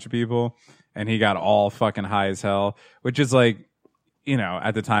with a bunch of people, and he got all fucking high as hell, which is like, you know,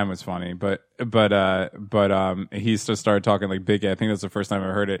 at the time was funny, but he just started talking like Big A. I think that's the first time I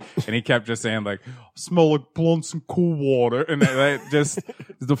heard it, and he kept just saying like, "Smell like blunts and cool water," and that just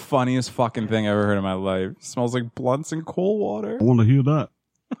is the funniest fucking thing I ever heard in my life. Smells like blunts and cool water. I want to hear that.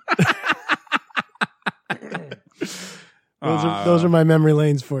 Those are my memory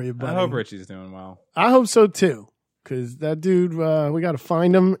lanes for you, buddy. I hope Richie's doing well. I hope so too, because that dude, we got to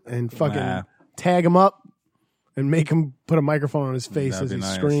find him and fucking Nah. tag him up and make him put a microphone on his face That'd as he be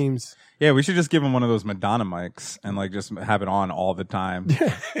nice. screams. Yeah, we should just give him one of those Madonna mics and like just have it on all the time,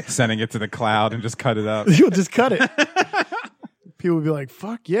 sending it to the cloud and just cut it up. You'll just cut it. People will be like,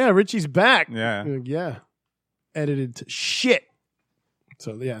 "Fuck yeah, Richie's back." Yeah. You're like, yeah. Edited to shit.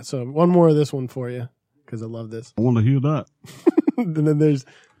 So yeah, so one more of this one for you because I love this. I want to hear that. And then there's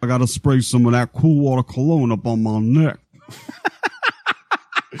I gotta spray some of that cool water cologne up on my neck.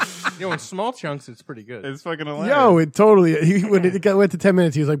 In small chunks, it's pretty good. It's fucking hilarious. Yo, it totally. When it went to 10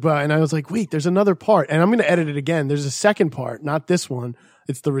 minutes, he was like, "Bah," and I was like, "Wait, there's another part," and I'm going to edit it again. There's a second part, not this one.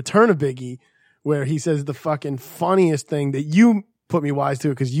 It's the return of Biggie, where he says the fucking funniest thing that you put me wise to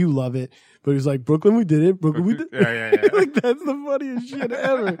because you love it. But he was like, "Brooklyn, we did it. Brooklyn, we did." Yeah. Like that's the funniest shit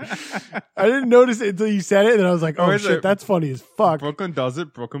ever. I didn't notice it until you said it, and I was like, "Oh is shit, it? that's funny as fuck." Brooklyn does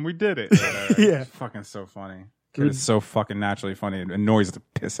it. Brooklyn, we did it. Yeah. It's fucking so funny. Kid is so fucking naturally funny. It annoys the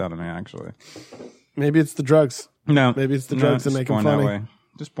piss out of me, actually. Maybe it's the drugs. No. Maybe it's the drugs that just make him born funny. That way.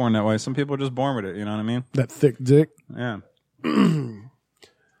 Just born that way. Some people are just born with it. You know what I mean? That thick dick. Yeah.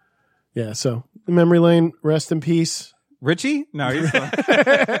 Yeah. So memory lane. Rest in peace. Richie? No, he's still,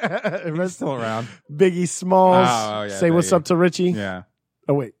 Rest still around. Biggie Smalls. Oh, yeah, Say what's Biggie. up to Richie. Yeah.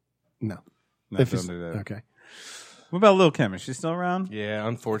 Oh wait, no. No, If don't he's- do that. Okay. What about Lil Kim? Is she still around? Yeah, I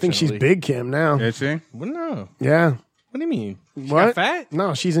unfortunately. think she's Big Kim now. Is she? Well, no. Yeah. What do you mean? She What? got fat?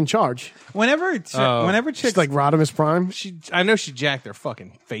 No, she's in charge. Whenever Oh. She's like Rodimus Prime. I know she jacked her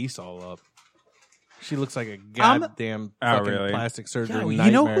fucking face all up. She looks like a goddamn fucking really? plastic surgery Yo, nightmare.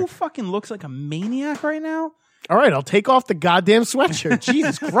 you know who fucking looks like a maniac right now? All right, I'll take off the goddamn sweatshirt.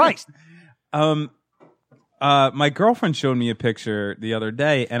 Jesus Christ. My girlfriend showed me a picture the other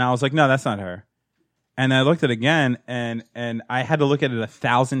day, and I was like, "No, that's not her." And I looked at it again, and I had to look at it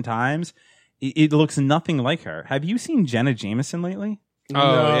 1,000 times. It looks nothing like her. Have you seen Jenna Jameson lately? Oh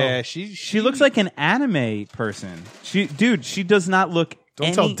No. yeah, She looks like an anime person. She does not look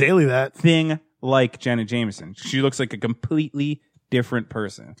Don't tell Daly that. anything like Jenna Jameson. She looks like a completely different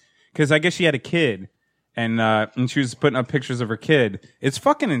person. Because I guess she had a kid, and she was putting up pictures of her kid. It's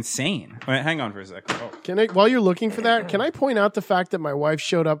fucking insane. Wait, hang on for a second. Oh. Can I, while you're looking for that, can I point out the fact that my wife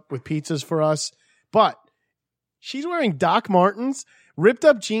showed up with pizzas for us, but she's wearing Doc Martens, ripped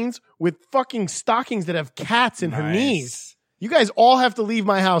up jeans with fucking stockings that have cats in her Nice. knees. You guys all have to leave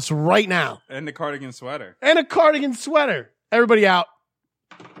my house right now. And the cardigan sweater. And a cardigan sweater. Everybody out.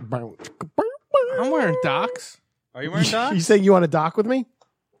 I'm wearing Docs. Are you wearing Docs? You saying you want to dock with me?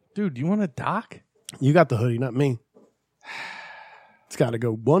 Dude, you want a Doc? You got the hoodie, not me. It's got to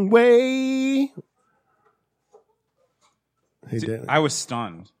go one way. Hey, Dan. I was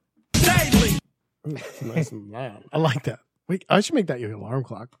stunned. It's nice and loud. I like that. Wait, I should make that your alarm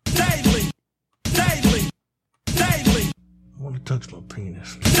clock. I want a touch my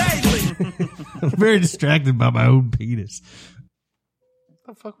penis. I'm very distracted by my own penis.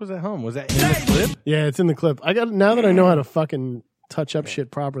 What the fuck was that hum? Was that in the clip? Yeah, it's in the clip. Now that I know how to fucking touch up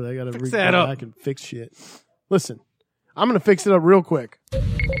shit properly, I gotta Fix go that up. back and fix shit. Listen, I'm gonna fix it up real quick.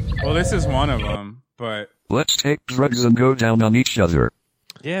 Well, this is one of them, but Let's take drugs and go down on each other.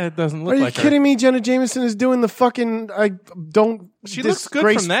 Yeah, it doesn't look Are you like kidding me? Jenna Jameson is doing the fucking She looks good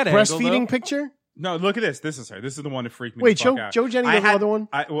disgrace from that angle, breastfeeding though. picture. no, look at this. This is her. This is the one that freaked me Wait, the fuck out. Joe Jenny I has had- another one?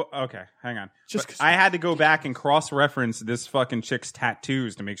 Okay, hang on. Just But 'cause- I had to go back and cross-reference this fucking chick's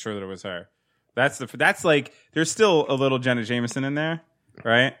tattoos to make sure that it was her. That's like there's still a little Jenna Jameson in there,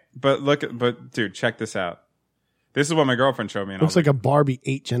 right? But dude, check this out. This is what my girlfriend showed me. And Looks like a Barbie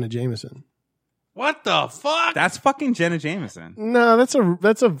 8 Jenna Jameson. What the fuck? that's fucking Jenna Jameson, No, that's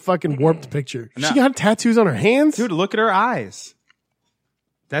a fucking warped picture. No. She got tattoos on her hands. dude. Look at her eyes.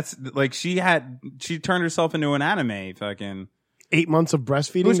 That's like she turned herself into an anime fucking. 8 months of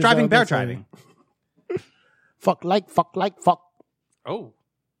breastfeeding. Who's Is driving that bear what that's driving? Fuck like fuck like fuck Oh,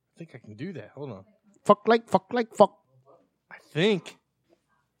 I think I can do that. Hold on. fuck like fuck like fuck. I think.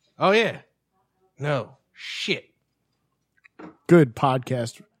 Oh yeah. No. Shit. Good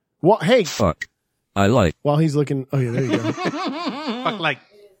podcast. What? Hey, Fuck. I like. while he's looking. Oh yeah, there you go. Fuck like.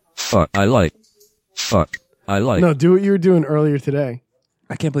 Fuck. I like. Fuck. I like. No, do what you were doing earlier today,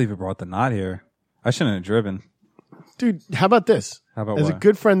 I can't believe you brought the knot here. I shouldn't have driven. dude. How about this? How about As a what?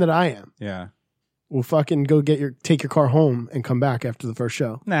 good friend that I am, Yeah. we'll fucking go take your car home and come back after the first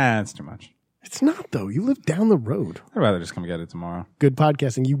show. Nah, that's too much. It's not though. You live down the road. I'd rather just come get it tomorrow. Good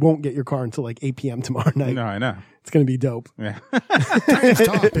podcasting. You won't get your car until like 8 p.m. tomorrow night. No, I know. It's gonna be dope. Yeah.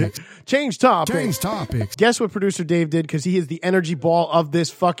 Change topic. Change topics. Guess what producer Dave did? Because he is the energy ball of this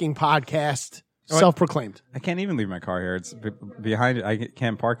fucking podcast. Self-proclaimed. I can't even leave my car here. It's behind it. I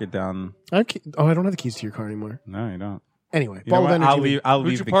can't park it down. I don't have the keys to your car anymore. No, you don't. Anyway, You know ball of what? energy. I'll leave. I'll Who'd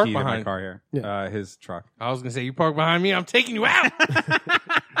leave you the park key to my behind? car here. Yeah. His truck. I was gonna say you park behind me. I'm taking you out.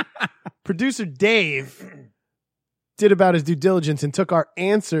 Producer Dave did about his due diligence and took our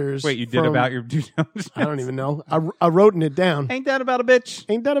answers. Wait, you did from- about your due diligence? I don't even know. I wrote it down. Ain't that about a bitch?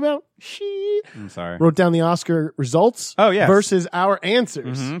 Ain't that about shit? I'm sorry. Wrote down the Oscar results. Oh, yes. Versus our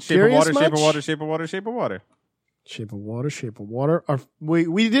answers. Mhm. Shape of Curious water. Shape of much? water. Shape of water. Shape of water. Shape of water. Shape of water.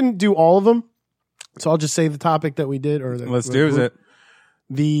 We didn't do all of them, so I'll just say the topic that we did. Or Let's do it.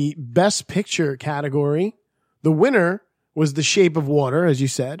 The best picture category. The winner was The Shape of Water, as you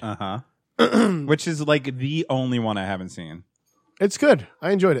said. Which is like the only one I haven't seen. It's good.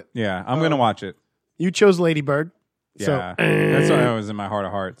 I enjoyed it. Yeah, I'm gonna watch it. You chose Lady Bird. Yeah, that's why I was in my heart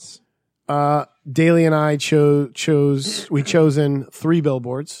of hearts. Daly and I we chosen 3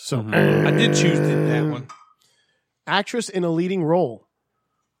 billboards. So I did choose that one. actress in a leading role.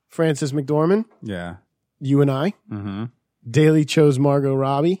 Frances McDormand, Yeah. you and I. Mm-hmm. Daly chose Margot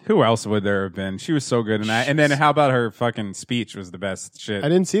Robbie. Who else would there have been? She was so good in that. And then how about her fucking speech was the best shit? I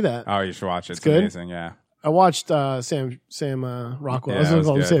didn't see that. Oh, you should watch it. It's good? amazing. Yeah. I watched Sam Rockwell. Yeah, I was that going was to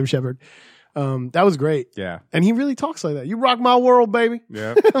call him good. Sam Shepard. That was great. Yeah. And he really talks like that. You rock my world, baby.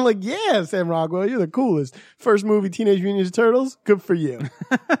 Yeah. I'm like, yeah, Sam Rockwell, you're the coolest. First movie, Teenage Mutant Ninja Turtles. Good for you.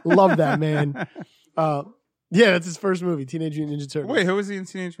 Love that, man. Yeah, that's his first movie, Teenage Mutant Ninja Turtles. Wait, who was he in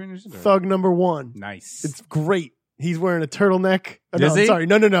Teenage Mutant Ninja Turtles? Thug number 1. Nice. It's great. He's wearing a turtleneck. Oh, no, Is I'm he? sorry.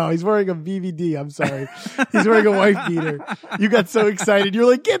 No. He's wearing a VVD. I'm sorry. He's wearing a wife beater. You got so excited. You're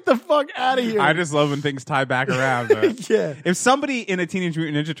like, get the fuck out of here. I just love when things tie back around. Though. Yeah. If somebody in a Teenage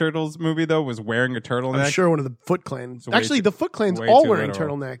Mutant Ninja Turtles movie though was wearing a turtleneck, I'm sure one of the Foot Clan. way Actually, too- the Foot Clan's way all too wearing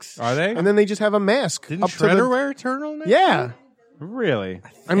literal. turtlenecks. Are they? And then they just have a mask. Didn't up to Shredder the, wear a turtleneck? Yeah. really,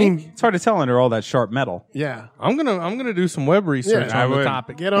 I mean, it's hard to tell under all that sharp metal. yeah. I'm gonna do some web research Yeah, I on the would.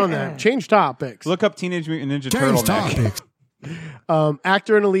 topic. Get on that. Change topics. Look up Teenage Mutant Ninja Change Turtleneck. topics.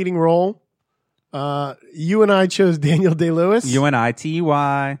 Actor in a leading role. You and I chose Daniel Day-Lewis. UNITY.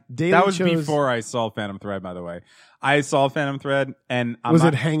 Daily That was chose- before I saw Phantom Thread, by the way. I saw Phantom Thread, and I'm Was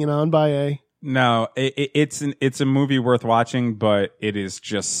not, it Hanging On by a? No, it's a movie worth watching, but it is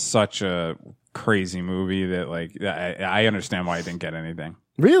just such a crazy movie that like I understand why I didn't get anything.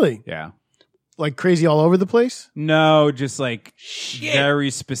 Really? Yeah. Like crazy all over the place? No, just like very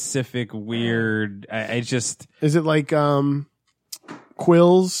specific, weird. I just Is it like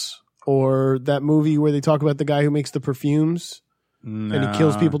Quills or that movie where they talk about the guy who makes the perfumes and he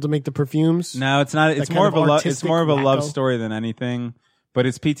kills people to make the perfumes? no, it's not. It's kind more of of a it's artistic more of a love wacko? story than anything. But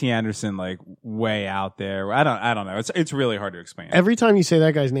it's P.T. Anderson, like way out there. I don't know. It's really hard to explain. Every time you say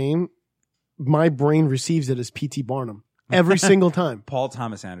that guy's name, my brain receives it as P.T. Barnum. Every single time. Paul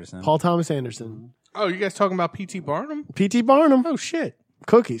Thomas Anderson. Paul Thomas Anderson. Oh, you guys talking about P.T. Barnum? P.T. Barnum. Oh shit!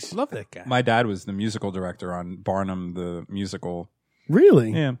 cookies. Love that guy. My dad was the musical director on Barnum the musical.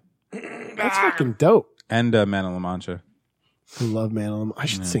 Really? Yeah. That's fucking dope. And Man of La Mancha. I love Man. I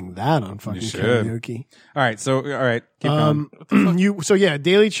should sing that on fucking should. karaoke. All right. So, all right. Keep going.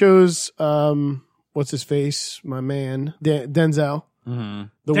 Daly chose, what's his face? My man, Denzel. Mm-hmm.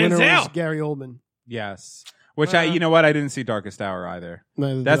 The winner Denzel! was Gary Oldman. Yes. Which you know what? I didn't see Darkest Hour either.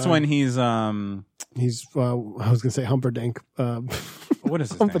 Neither did That's I. when he's I was gonna say Humperdinck. what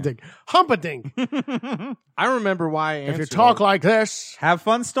is his name? Humperdinck. I remember why I answered. If you talk like this, Have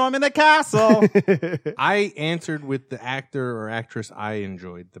fun storming the castle. I answered with the actor or actress I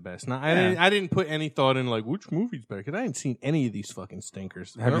enjoyed the best. Now, I didn't put any thought in like which movie's better because I hadn't seen any of these fucking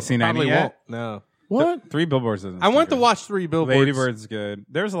stinkers. Have you seen Probably any yet? won't. No. what? Three Billboards. Isn't I want to good. watch 3 Billboards. Lady Bird's good.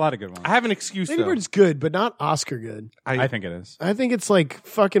 There's a lot of good ones. I have an excuse Lady though. Bird's good, but not Oscar good. I think it is. I think it's like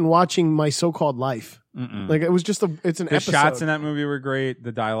fucking watching My So-Called Life. Like it was just it's an The episode. shots in that movie were great.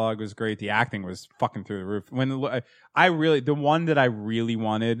 The dialogue was great. The acting was fucking through the roof. The one that I really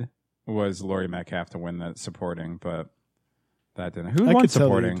wanted was Laurie Metcalf to win that supporting, but that didn't. Who I won could tell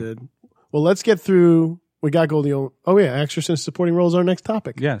supporting? you did. Well, let's get through. We got Goldie. Oh yeah, actress in supporting role is our next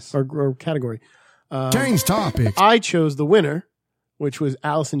topic. Yes. or category. Change topic. I chose the winner, which was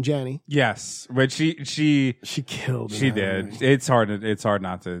Allison Janney. Yes, but she She killed. in she that did. movie. It's hard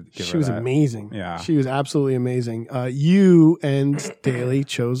not to give She her was that. amazing. Yeah. she was absolutely amazing. You and Daly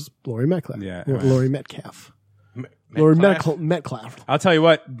chose Laurie Metcalf. Yeah. Laurie Metcalf. Laurie Metcalf? Metcalf. I'll tell you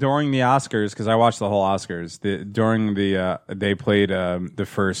what. During the Oscars, because I watched the whole Oscars. They played the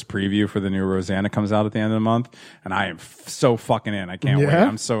first preview for the new Roseanne that comes out at the end of the month, and I am so fucking in. I can't wait. Yeah?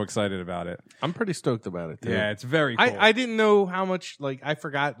 I'm so excited about it. I'm pretty stoked about it too. Yeah, it's very cool. I didn't know how much I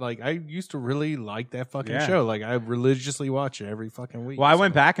forgot I used to really like that fucking Yeah. show. I religiously watch it every fucking week. Well, I so.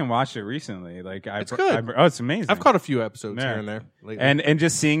 went back and watched it recently. It's good. It's amazing. I've caught a few episodes Yeah. here and there. Lately. and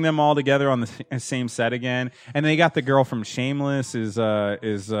just seeing them all together on the same set again, and they got the girl from Shameless is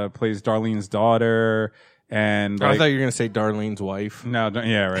plays Darlene's daughter, and I thought you were gonna say Darlene's wife. no,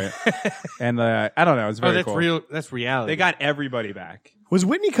 yeah, right. And I don't know, it's very that's cool. real. That's reality. They got everybody back. Was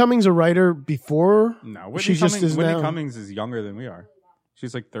Whitney Cummings a writer before? No, Whitney She just Cummings, is Whitney now. Cummings is younger than we are.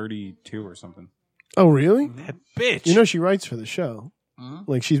 She's like 32 or something. Oh, really? that bitch. You know she writes for the show.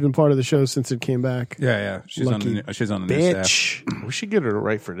 Like she's been part of the show since it came back. Yeah. She's Lucky she's on the new staff. Bitch. we should get her to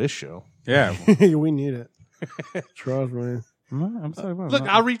write for this show. Yeah. We need it. Trust me. I'm sorry. What? Look,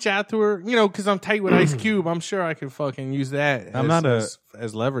 I'll reach out to her. Because I'm tight with Ice Cube. I'm sure I could fucking use that.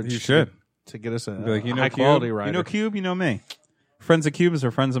 as leverage. You should. to get us a Be like, high quality Cube, writer. you know Cube, you know me. Friends of Cubes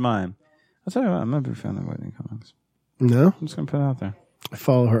are friends of mine. I'll tell you what, I'm not a big fan of Whitney Cummings. No? I'm just gonna put it out there. I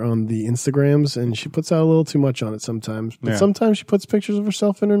follow her on the Instagrams and she puts out a little too much on it sometimes. But Yeah. sometimes she puts pictures of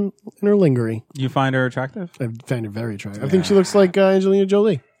herself in her lingerie. You find her attractive? I find her very attractive. I think she looks like Angelina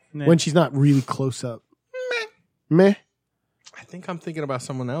Jolie when she's not really close up. Meh. I think I'm thinking about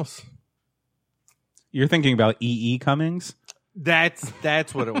someone else. You're thinking about E.E. Cummings? That's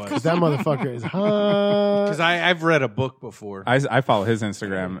what it was. That motherfucker is hot. Because I've read a book before. I follow his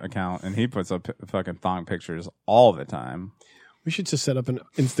Instagram account, and he puts up fucking thong pictures all the time. We should just set up an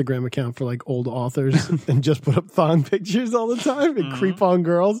Instagram account for like old authors and just put up thong pictures all the time and creep on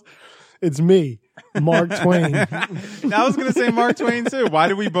girls. It's me, Mark Twain. I was going to say Mark Twain, too. Why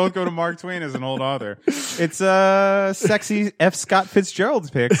did we both go to Mark Twain as an old author? It's sexy F. Scott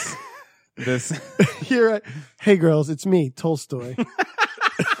Fitzgerald's picks. Here, hey girls, it's me, Tolstoy.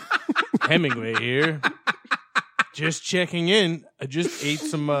 Hemingway here. Just checking in. I just ate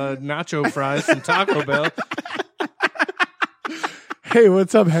some nacho fries from Taco Bell. Hey,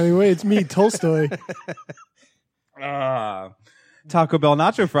 what's up, Hemingway? It's me, Tolstoy. Taco Bell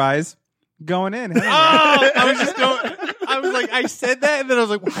nacho fries going in. I was like, I said that, and then I was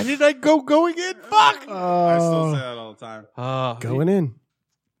like, why did I going in? Fuck. I still say that all the time. Going in.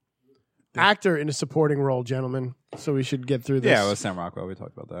 Actor in a supporting role, gentlemen. So we should get through this. Yeah, it was Sam Rockwell. We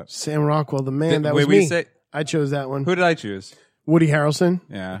talked about that. Sam Rockwell, the man. That Wait, was we me. say- I chose that one. Who did I choose? Woody Harrelson.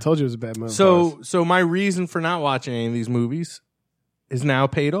 Yeah. I told you it was a bad movie. So my reason for not watching any of these movies is now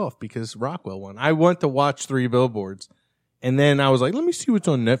paid off because Rockwell won. I went to watch 3 Billboards, and then I was like, let me see what's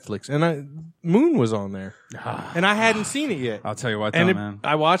on Netflix. And Moon was on there, and I hadn't seen it yet. I'll tell you what, And though, man.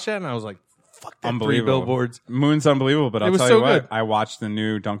 I watched that, and I was like, fuck that 3 Unbelievable. Billboards. Moon's unbelievable, but I'll was tell so you what. good. I watched the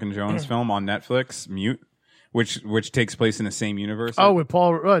new Duncan Jones film on Netflix, Mute, which takes place in the same universe. with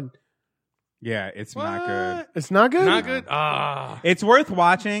Paul Rudd. Yeah, it's not good. It's not good? Not good? Ah. It's worth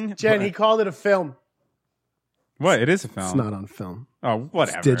watching. Jen, but- he called it a film. What? It is a film. It's not on film. Oh,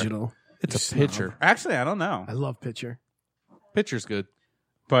 whatever. It's digital. It's a picture. Actually, I don't know. I love picture. Picture's good.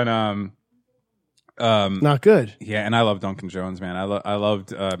 But Not good. Yeah, and I love Duncan Jones, man. I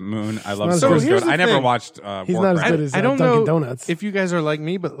loved Moon. I love not as Source good. Code. Here's the I never thing. watched He's not as Warcraft. good as I don't Dunkin' know Donuts. if you guys are like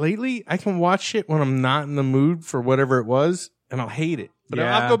me, but lately I can watch shit when I'm not in the mood for whatever it was, and I'll hate it. But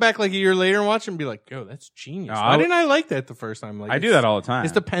Yeah. I'll go back like a year later and watch it and be like, yo, that's genius. No, Why didn't I like that the first time? Like, I do that all the time.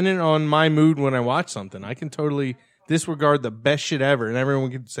 It's dependent on my mood when I watch something. I can totally disregard the best shit ever, and everyone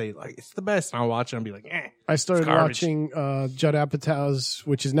can say, like, it's the best, and I'll watch it and be like, eh. I started garbage. watching Judd Apatow's,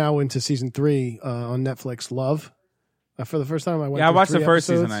 which is now into season 3 on Netflix, Love. For the first time, I went. Yeah, I through watched the 3 first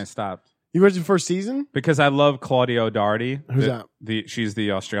season episodes. and I stopped. You watched the first season? Because I love Claudia O'Doherty. Who's that? She's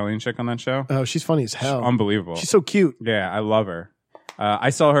the Australian chick on that show. Oh, she's funny as hell. Unbelievable. She's so cute. Yeah, I love her.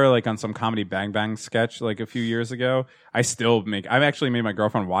 I saw her like on some Comedy Bang Bang sketch like a few years ago. I've actually made my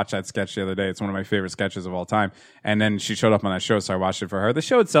girlfriend watch that sketch the other day. It's one of my favorite sketches of all time. And then she showed up on that show, so I watched it for her. The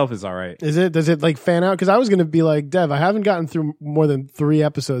show itself is all right. Is it? Does it like fan out? Because I was going to be like, Dev, I haven't gotten through more than 3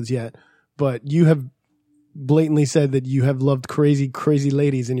 episodes yet, but you have blatantly said that you have loved crazy, crazy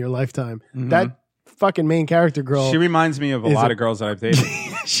ladies in your lifetime. That fucking main character girl, She reminds me of a Is lot it- of girls that I've dated.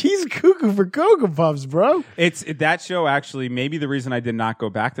 she's cuckoo for Cocoa Puffs, bro. That show actually, maybe the reason I did not go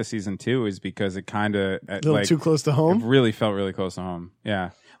back to season 2 is because it kind of A little too close to It home. really felt really close to home. Yeah,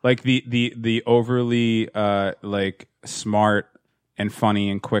 like the overly like smart and funny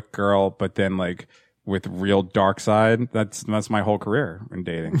and quick girl, but then like with real dark side. That's my whole career in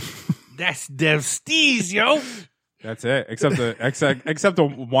dating. That's Dev Steez, yo. That's it. Except the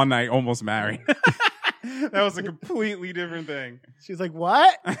one I almost married. That was a completely different thing. She's like,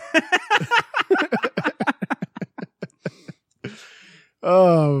 what?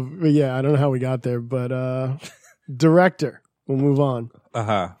 Oh, but yeah, I don't know how we got there, but director. We'll move on.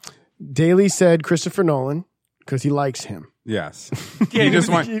 Daly said Christopher Nolan because he likes him. Yes. He just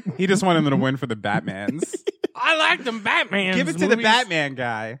wanted him to win for the Batmans. I like them Batman. Give it to the Batman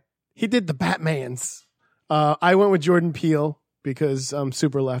guy. He did the Batmans. I went with Jordan Peele because I'm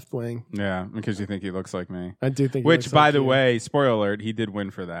super left wing. Yeah, because you think he looks like me. I do think. he Which, looks by like the you. way, spoiler alert, he did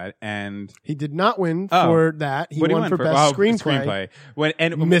win for that. And he did not win Oh. for that. He what did won for best screenplay.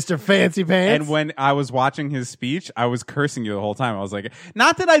 And Mr. Fancy Pants. And when I was watching his speech, I was cursing you the whole time. I was like,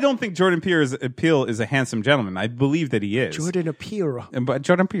 not that I don't think Jordan Peele is a handsome gentleman. I believe that he is. Jordan Peele. But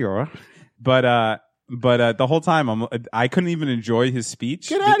Jordan Peele. But the whole time I couldn't even enjoy his speech.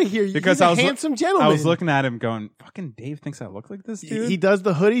 Get out of here! Because He's a handsome gentleman. I was looking at him going, "Fucking Dave thinks I look like this dude." He does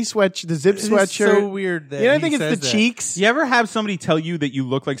the hoodie the zip It's sweatshirt. so weird that You don't he think it's says the that. cheeks? You ever have somebody tell you that you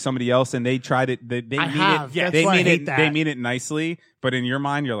look like somebody else and they tried it? They I mean have. it. That's They why I mean hate it. that. They mean it nicely, but in your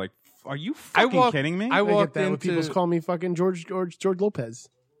mind, you're like, "Are you fucking kidding me?" I I get walked that when into people call me fucking George Lopez,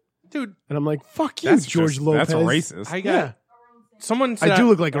 dude. and I'm like, "Fuck you, That's George just- Lopez." That's racist. I got Yeah, someone. Said I do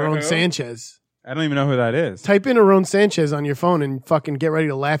look like Or Aaron who? Sanchez. I don't even know who that is. Type in Aaron Sanchez on your phone and fucking get ready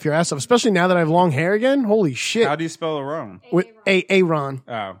to laugh your ass off. Especially now that I have long hair again. Holy shit! How do you spell it wrong? With Aaron.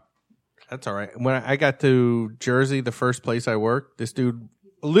 Oh, That's all right. When I got to Jersey, the first place I worked, this dude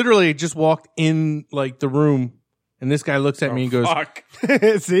literally just walked in like the room, and this guy looks at me and goes, fuck.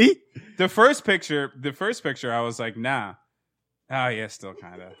 See, The first picture, I was like, nah. Oh yeah, still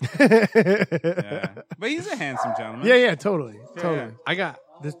kind of. Yeah. But he's a handsome gentleman. yeah, totally. "I got."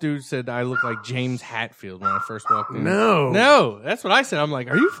 This dude said I look like James Hatfield when I first walked in. No. That's what I said. I'm like,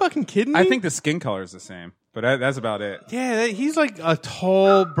 are you fucking kidding me? I think the skin color is the same, but that's about it. Yeah, he's like a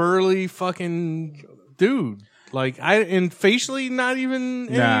tall, burly fucking dude. Like and facially not even.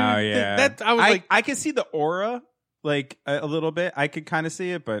 No, yeah. That I was like, I can see the aura, like a little bit. I could kind of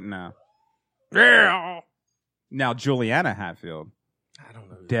see it, but no. yeah. Now Juliana Hatfield, I don't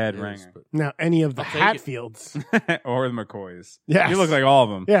know. who Dead that is, ringer. but- Now any of the I'll take it. Hatfields. or the McCoys. Yes. You look like all of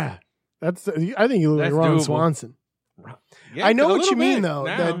them. Yeah, that's. I think you look That's like Ron doable. Swanson. Yeah, I know a what little you mean, bit though.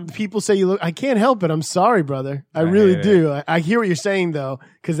 now. That people say you look. I can't help it. I'm sorry, brother. I really hate do. I hear what you're saying, though,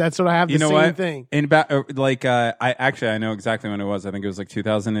 because that's what I have. You The know same what? thing. In I know exactly when it was. I think it was like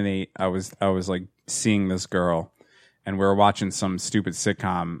 2008. I was like seeing this girl, and we were watching some stupid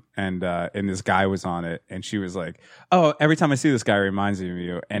sitcom, and this guy was on it, and she was like, "Oh, every time I see this guy, it reminds me of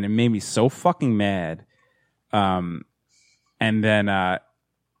you," and it made me so fucking mad. And then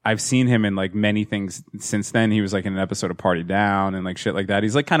I've seen him in like many things since then. He was like in an episode of Party Down and like shit like that.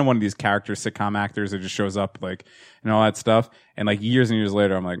 He's like kind of one of these character sitcom actors that just shows up like and all that stuff. And like years and years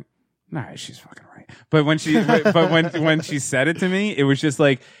later, I'm like, nah, she's fucking right. But when she, when she said it to me, it was just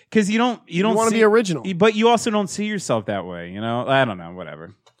like, cause you don't want to be original. but you also don't see yourself that way. You know, I don't know,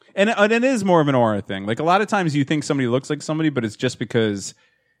 whatever. And it is more of an aura thing. Like a lot of times you think somebody looks like somebody, but it's just because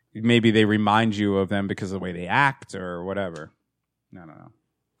maybe they remind you of them because of the way they act or whatever. I don't know.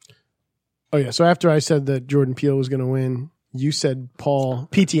 Oh yeah. So after I said that Jordan Peele was going to win, you said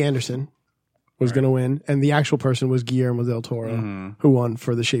P.T. Anderson was going to win, and the actual person was Guillermo del Toro, who won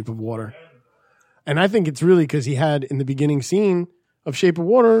for The Shape of Water. And I think it's really because he had in the beginning scene of Shape of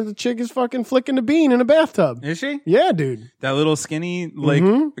Water, the chick is fucking flicking the bean in a bathtub. Is she? Yeah, dude. That little skinny, like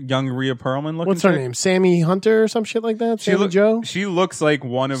young Rhea Perlman looking. What's her chick? name? Sammy Hunter or some shit like that? Sammy Joe? She looks like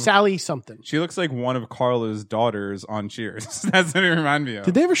one of Sally something. She looks like one of Carla's daughters on Cheers. That's what it reminded me of.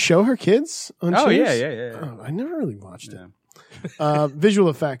 Did they ever show her kids on Cheers? Yeah. Oh, I never really watched it. Visual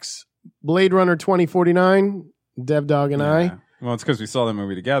effects. Blade Runner 2049, Dev Dog and I. Well, it's because we saw that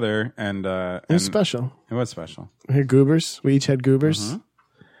movie together, and It was special. It was special. We had goobers. We each had goobers.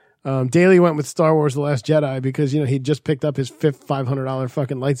 Daly went with Star Wars The Last Jedi because, he just picked up his fifth $500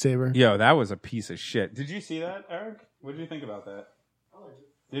 fucking lightsaber. Yo, that was a piece of shit. Did you see that, Eric? What did you think about that?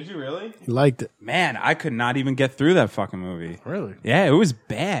 Did you really? He liked it. Man, I could not even get through that fucking movie. Really? Yeah, it was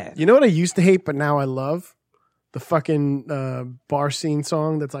bad. You know what I used to hate, but now I love? The fucking bar scene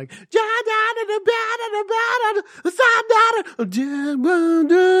song that's like,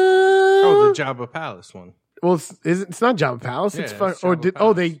 Oh, the Jabba Palace one. well, it's not Jabba Palace. Yeah, It's it's or Jabba did,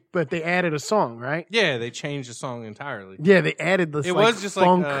 Palace. but they added a song, right? Yeah, they changed the song entirely. Yeah, they added this It like was just like,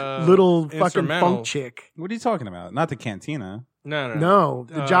 funk, little fucking instrumental. funk chick. What are you talking about? Not the Cantina. No. No,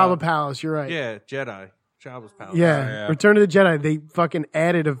 the Jabba Palace. You're right. Yeah, Jedi. Jabba's Palace. Yeah. yeah. Return of the Jedi. They fucking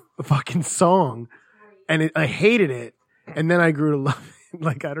added a fucking song, and I hated it, and then I grew to love it.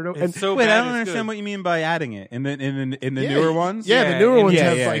 Like I don't know. It's so Wait, bad, I don't it's understand good. what you mean by adding it in the newer ones. Yeah, the newer and- ones yeah,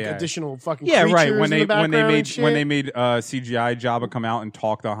 have yeah, like yeah. additional fucking Yeah, right. creatures When in they the when they background made and shit. when they made CGI Jabba come out and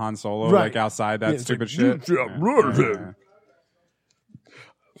talk to Han Solo Right. like outside that Yeah, it's stupid like, shit. Yeah.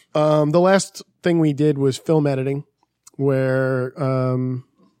 The last thing we did was film editing, where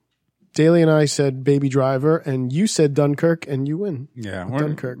Daly and I said Baby Driver, and you said Dunkirk, and you win. Yeah,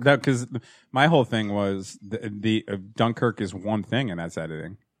 Dunkirk. That because my whole thing was the Dunkirk is one thing, and that's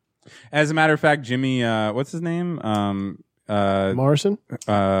editing. As a matter of fact, Jimmy, what's his name? Morrison, IV.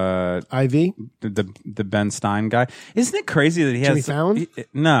 The Ben Stein guy. Isn't it crazy that he Jimmy has Fallon?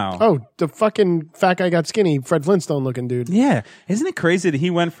 No. Oh, the fucking fat guy got skinny, Fred Flintstone looking dude. Yeah, isn't it crazy that he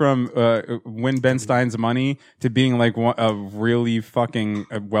went from win Ben Stein's money to being like a really fucking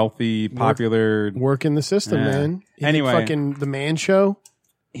wealthy, popular? Work in the system, Yeah. man. He did Anyway. fucking The Man Show.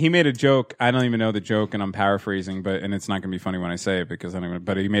 He made a joke. I don't even know the joke, and I'm paraphrasing, and it's not going to be funny when I say it because I don't.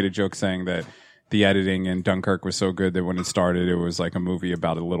 But he made a joke saying that the editing in Dunkirk was so good that when it started, it was like a movie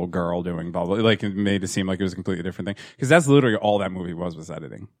about a little girl doing blah blah. Like it made it seem like it was a completely different thing because that's literally all that movie was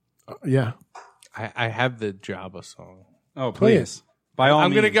editing. Yeah. I have the Jabba song. Oh, Play please! By all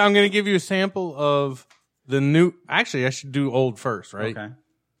I'm means. gonna give you a sample of the new. Actually, I should do old first, right? Okay.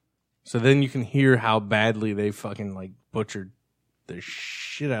 So then you can hear how badly they fucking like butchered the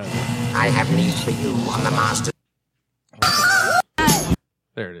shit out of it. I have need for you on the master.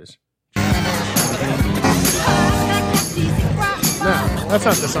 There it is. No, that's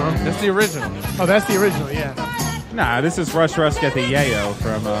not the song. That's the original. Oh, that's the original, yeah. Nah, this is Rush Rush Get the Yayo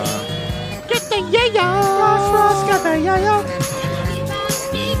from. Get the yayo! Rush, get the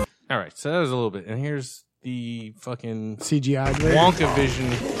yayo! All right, so that was a little bit, and here's the fucking CGI there. Wonka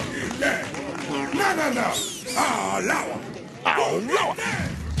Vision.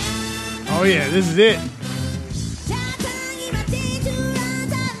 Oh, yeah, this is it.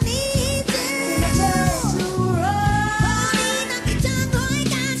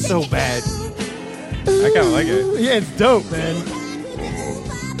 So bad. I kind of like it. Yeah, it's dope, man.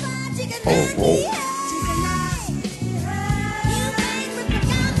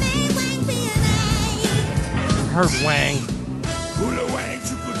 Heard Wang.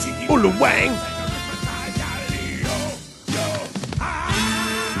 Ula Wang.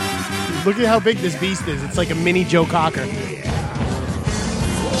 Look at how big this beast is. It's like a mini Joe Cocker.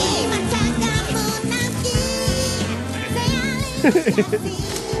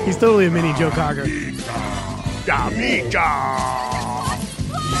 He's totally a mini Joe Cocker.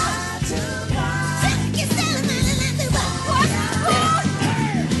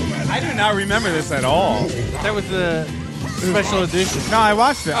 I do not remember this at all. That was the special edition. No, I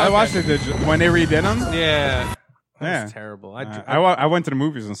watched it. I Okay. watched it when they redid them. Yeah. That's Yeah. terrible. I went to the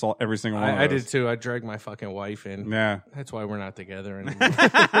movies and saw every single one. I of did those. too. I dragged my fucking wife in. Yeah. That's why we're not together anymore.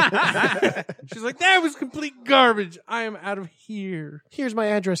 She's like, that was complete garbage. I am out of here. Here's my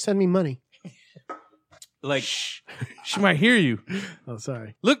address. Send me money. Like, she might hear you. Oh,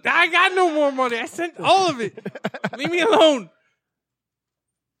 sorry. Look, I got no more money. I sent all of it. Leave me alone.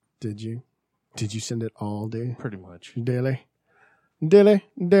 Did you? Did you send it all, dude? Pretty much. Daily. Daily.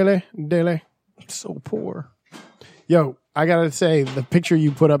 Daily. Daily. I'm so poor. Yo, I gotta say, the picture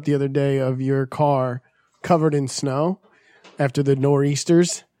you put up the other day of your car covered in snow after the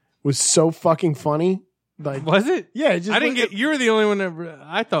nor'easters was so fucking funny. Like, Was it? yeah, it just I didn't get. You were the only one that.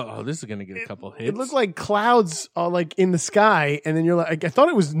 I thought, oh, this is gonna get a couple hits. It looked like clouds are like in the sky, and then you're like, I thought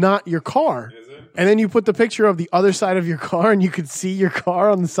it was not your car. And then you put the picture of the other side of your car, and you could see your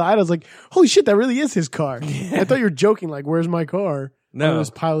car on the side. I was like, holy shit, that really is his car. I thought you were joking. Like, where's my car? No, on this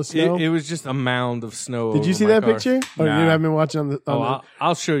pile of snow. It was just a mound of snow. Did you over see my that car. picture? Or Nah. you haven't been watching on the? On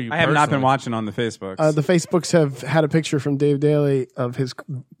I'll show you. I have not been personally. watching on the Facebooks. the Facebooks have had a picture from Dave Daly of his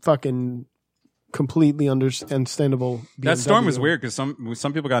fucking completely understandable. that storm BMW. was weird because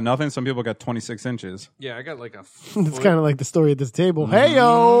some people got nothing, some people got 26 inches. Yeah, I got like a. It's kind of like the story at this table. Hey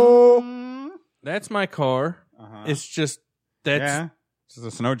yo, That's my car. It's just that's Yeah, it's just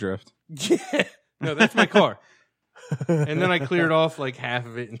a snowdrift. yeah. No, that's my car. And then I cleared off like half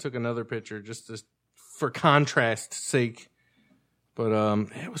of it and took another picture just for contrast's sake. But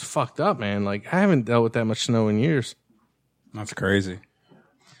it was fucked up, man. Like I haven't dealt with that much snow in years. That's crazy.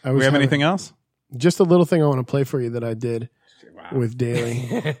 I Do was we have having- anything else? Just a little thing I want to play for you that I did with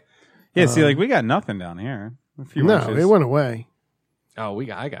Daly. Yeah, see, like we got nothing down here. A few No, inches. it went away. Oh,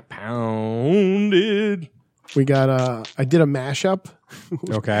 I got pounded. We got I did a mashup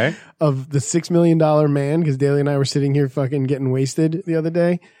Okay. of the $6 Million Man because Daly and I were sitting here fucking getting wasted the other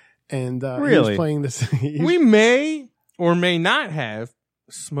day, and he was Really? playing this. We may or may not have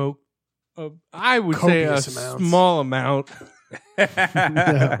smoked. I would say a Copious amounts. small amount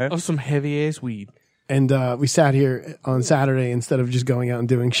Yeah. of some heavy ass weed. And we sat here on Saturday instead of just going out and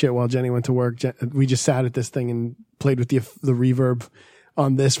doing shit while Jenny went to work. We just sat at this thing and played with the reverb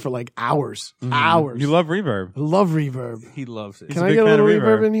on this for like hours. Hours. You love reverb. I love reverb. He loves it. Can a I big get a fan of little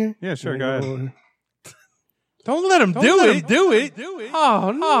reverb reverb. in here? Yeah, sure, Can I go get a ahead. little- Don't let him do it. Do it. Do it.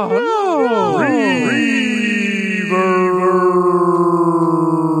 Oh no.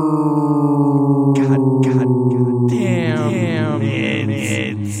 God damn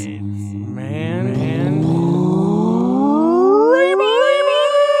it. Man.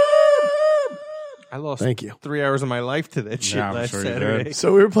 I lost Thank you. 3 hours of my life to that shit Yeah, I'm last sure you Saturday. did.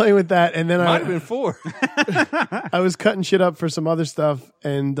 So we were playing with that, and then Might have been 4. I was cutting shit up for some other stuff,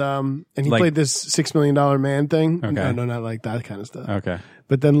 and he Like- played this $6 Million Man thing. Okay. No, not like that kind of stuff. Okay.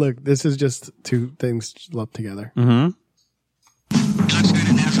 But then look, this is just two things lumped together. Mm-hmm. Looks good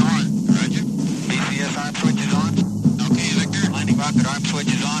and that's on. Roger. BCS arm switch is on. Okay, Victor. Landing rocket arm switch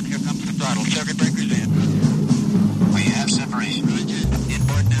is on. Here comes the throttle. Circuit breakers in. We have separation. Roger.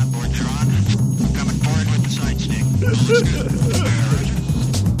 Inboard and outboard are on. Coming forward with the side stick. Looks good. Roger.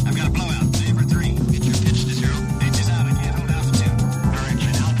 I've got a blowout. Say for 3. Get your pitch to 0. Pitch is out. I can't hold altitude.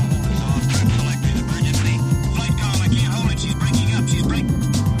 Correction. Alcohol is off. Trim selected. Emergency. Flight call. I can't hold it. She's breaking up. She's breaking.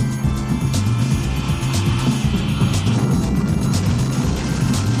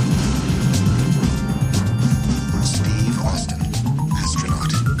 Steve Austin,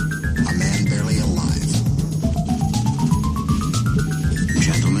 astronaut, a man barely alive.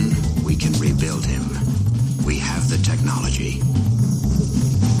 Gentlemen, we can rebuild him. We have the technology.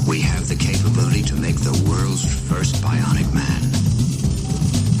 We have the capability to make the world's first bionic man.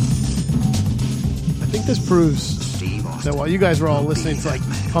 I think this proves Steve Austin. that while you guys were all will listening be to like that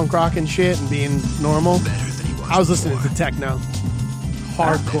man. punk rock and shit and being normal, Better than he was I was listening before. to techno,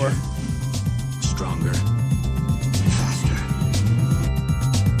 hardcore. Stronger. Faster.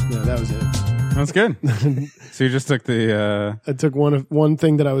 Yeah, that was it. That's good. So you just took the I took one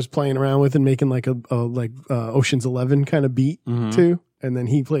thing that I was playing around with and making like a Ocean's 11 kind of beat to, and then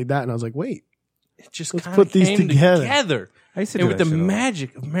he played that, and I was like, wait, It just Let's kinda put these came together. I used to And do with that the shit a lot.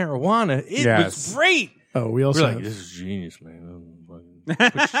 magic of marijuana, it Yes. was great. oh, we also We're like, have- this is genius, man. Put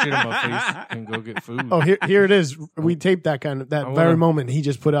shit in my face and go get food. oh here it is. We taped that kind of that I very wanna- moment he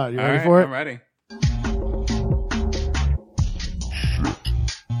just put out. You All ready right, for it? I'm ready.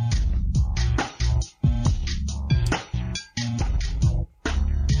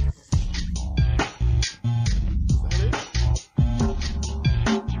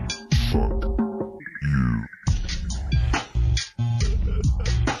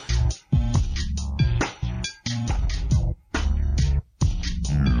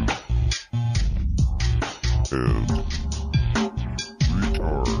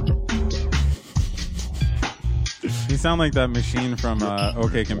 You sound like that machine from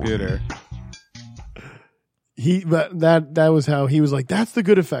OK Computer. But that was how he was like, that's the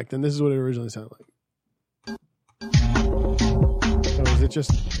good effect, and this is what it originally sounded like. Oh, is it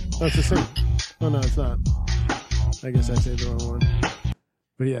just? Oh, it's the same. Oh no, it's not. I guess I said the wrong one.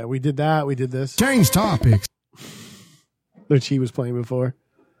 But yeah, we did that. We did this, Change topics. which he was playing before,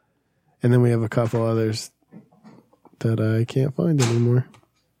 and then we have a couple others that I can't find anymore.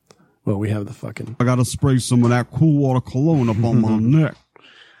 Well, we have the fucking. I gotta spray some of that cool water cologne up on my neck.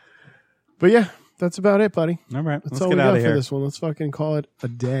 But yeah, that's about it, buddy. All right, That's let's all get we out got of for here. this one. Let's fucking call it a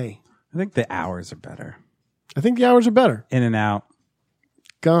day. I think the hours are better. I think the hours are better. In and out.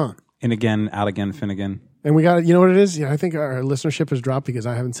 Gone. In again, out again, Finnegan. And we got, you know what it is? Yeah, I think our listenership has dropped because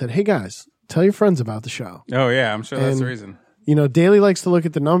I haven't said, hey guys, tell your friends about the show. Oh, yeah, I'm sure that's the And, reason. You know, Daly likes to look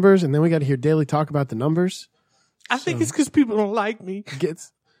at the numbers, and then we got to hear Daly talk about the numbers. I think it's because people don't like me.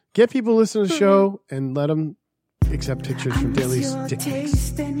 Get people to listen to the show and let them accept pictures from Daly's dick.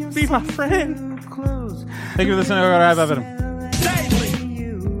 Be my friend. Thank you for listening.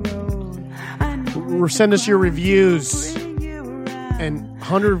 Send us your reviews. And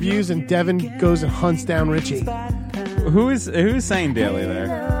 100 reviews, and Devin goes and hunts down Richie. Who's saying Daly there?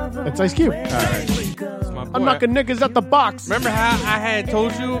 That's Ice Cube. All right. I'm knocking niggas out the box. Remember how I had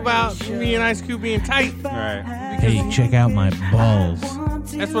told you about me and Ice Cube being tight? All right. Hey, check out my balls.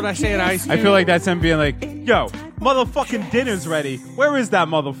 That's what I said, Ice Cube. I feel like that's him being like, yo, motherfucking dinner's ready. Where is that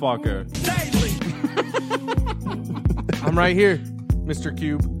motherfucker? I'm right here, Mr.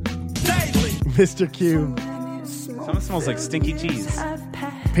 Cube. Mr. Cube. Something smells like stinky cheese.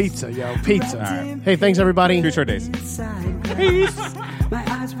 Pizza, yo. Pizza. All right. Hey, thanks, everybody. 2 short days. Peace. My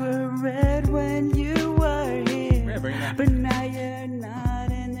eyes were red when you were here, Yeah, bring it back. but now you're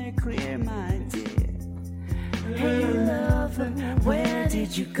not, and they're clear, my dear. Hey, lover, where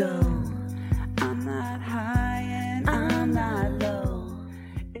did you go? I'm not high and I'm not low.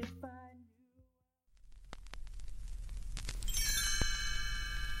 If I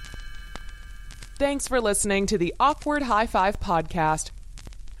Thanks for listening to the Awkward High Five podcast.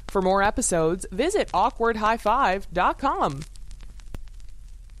 For more episodes, visit awkwardhighfive.com.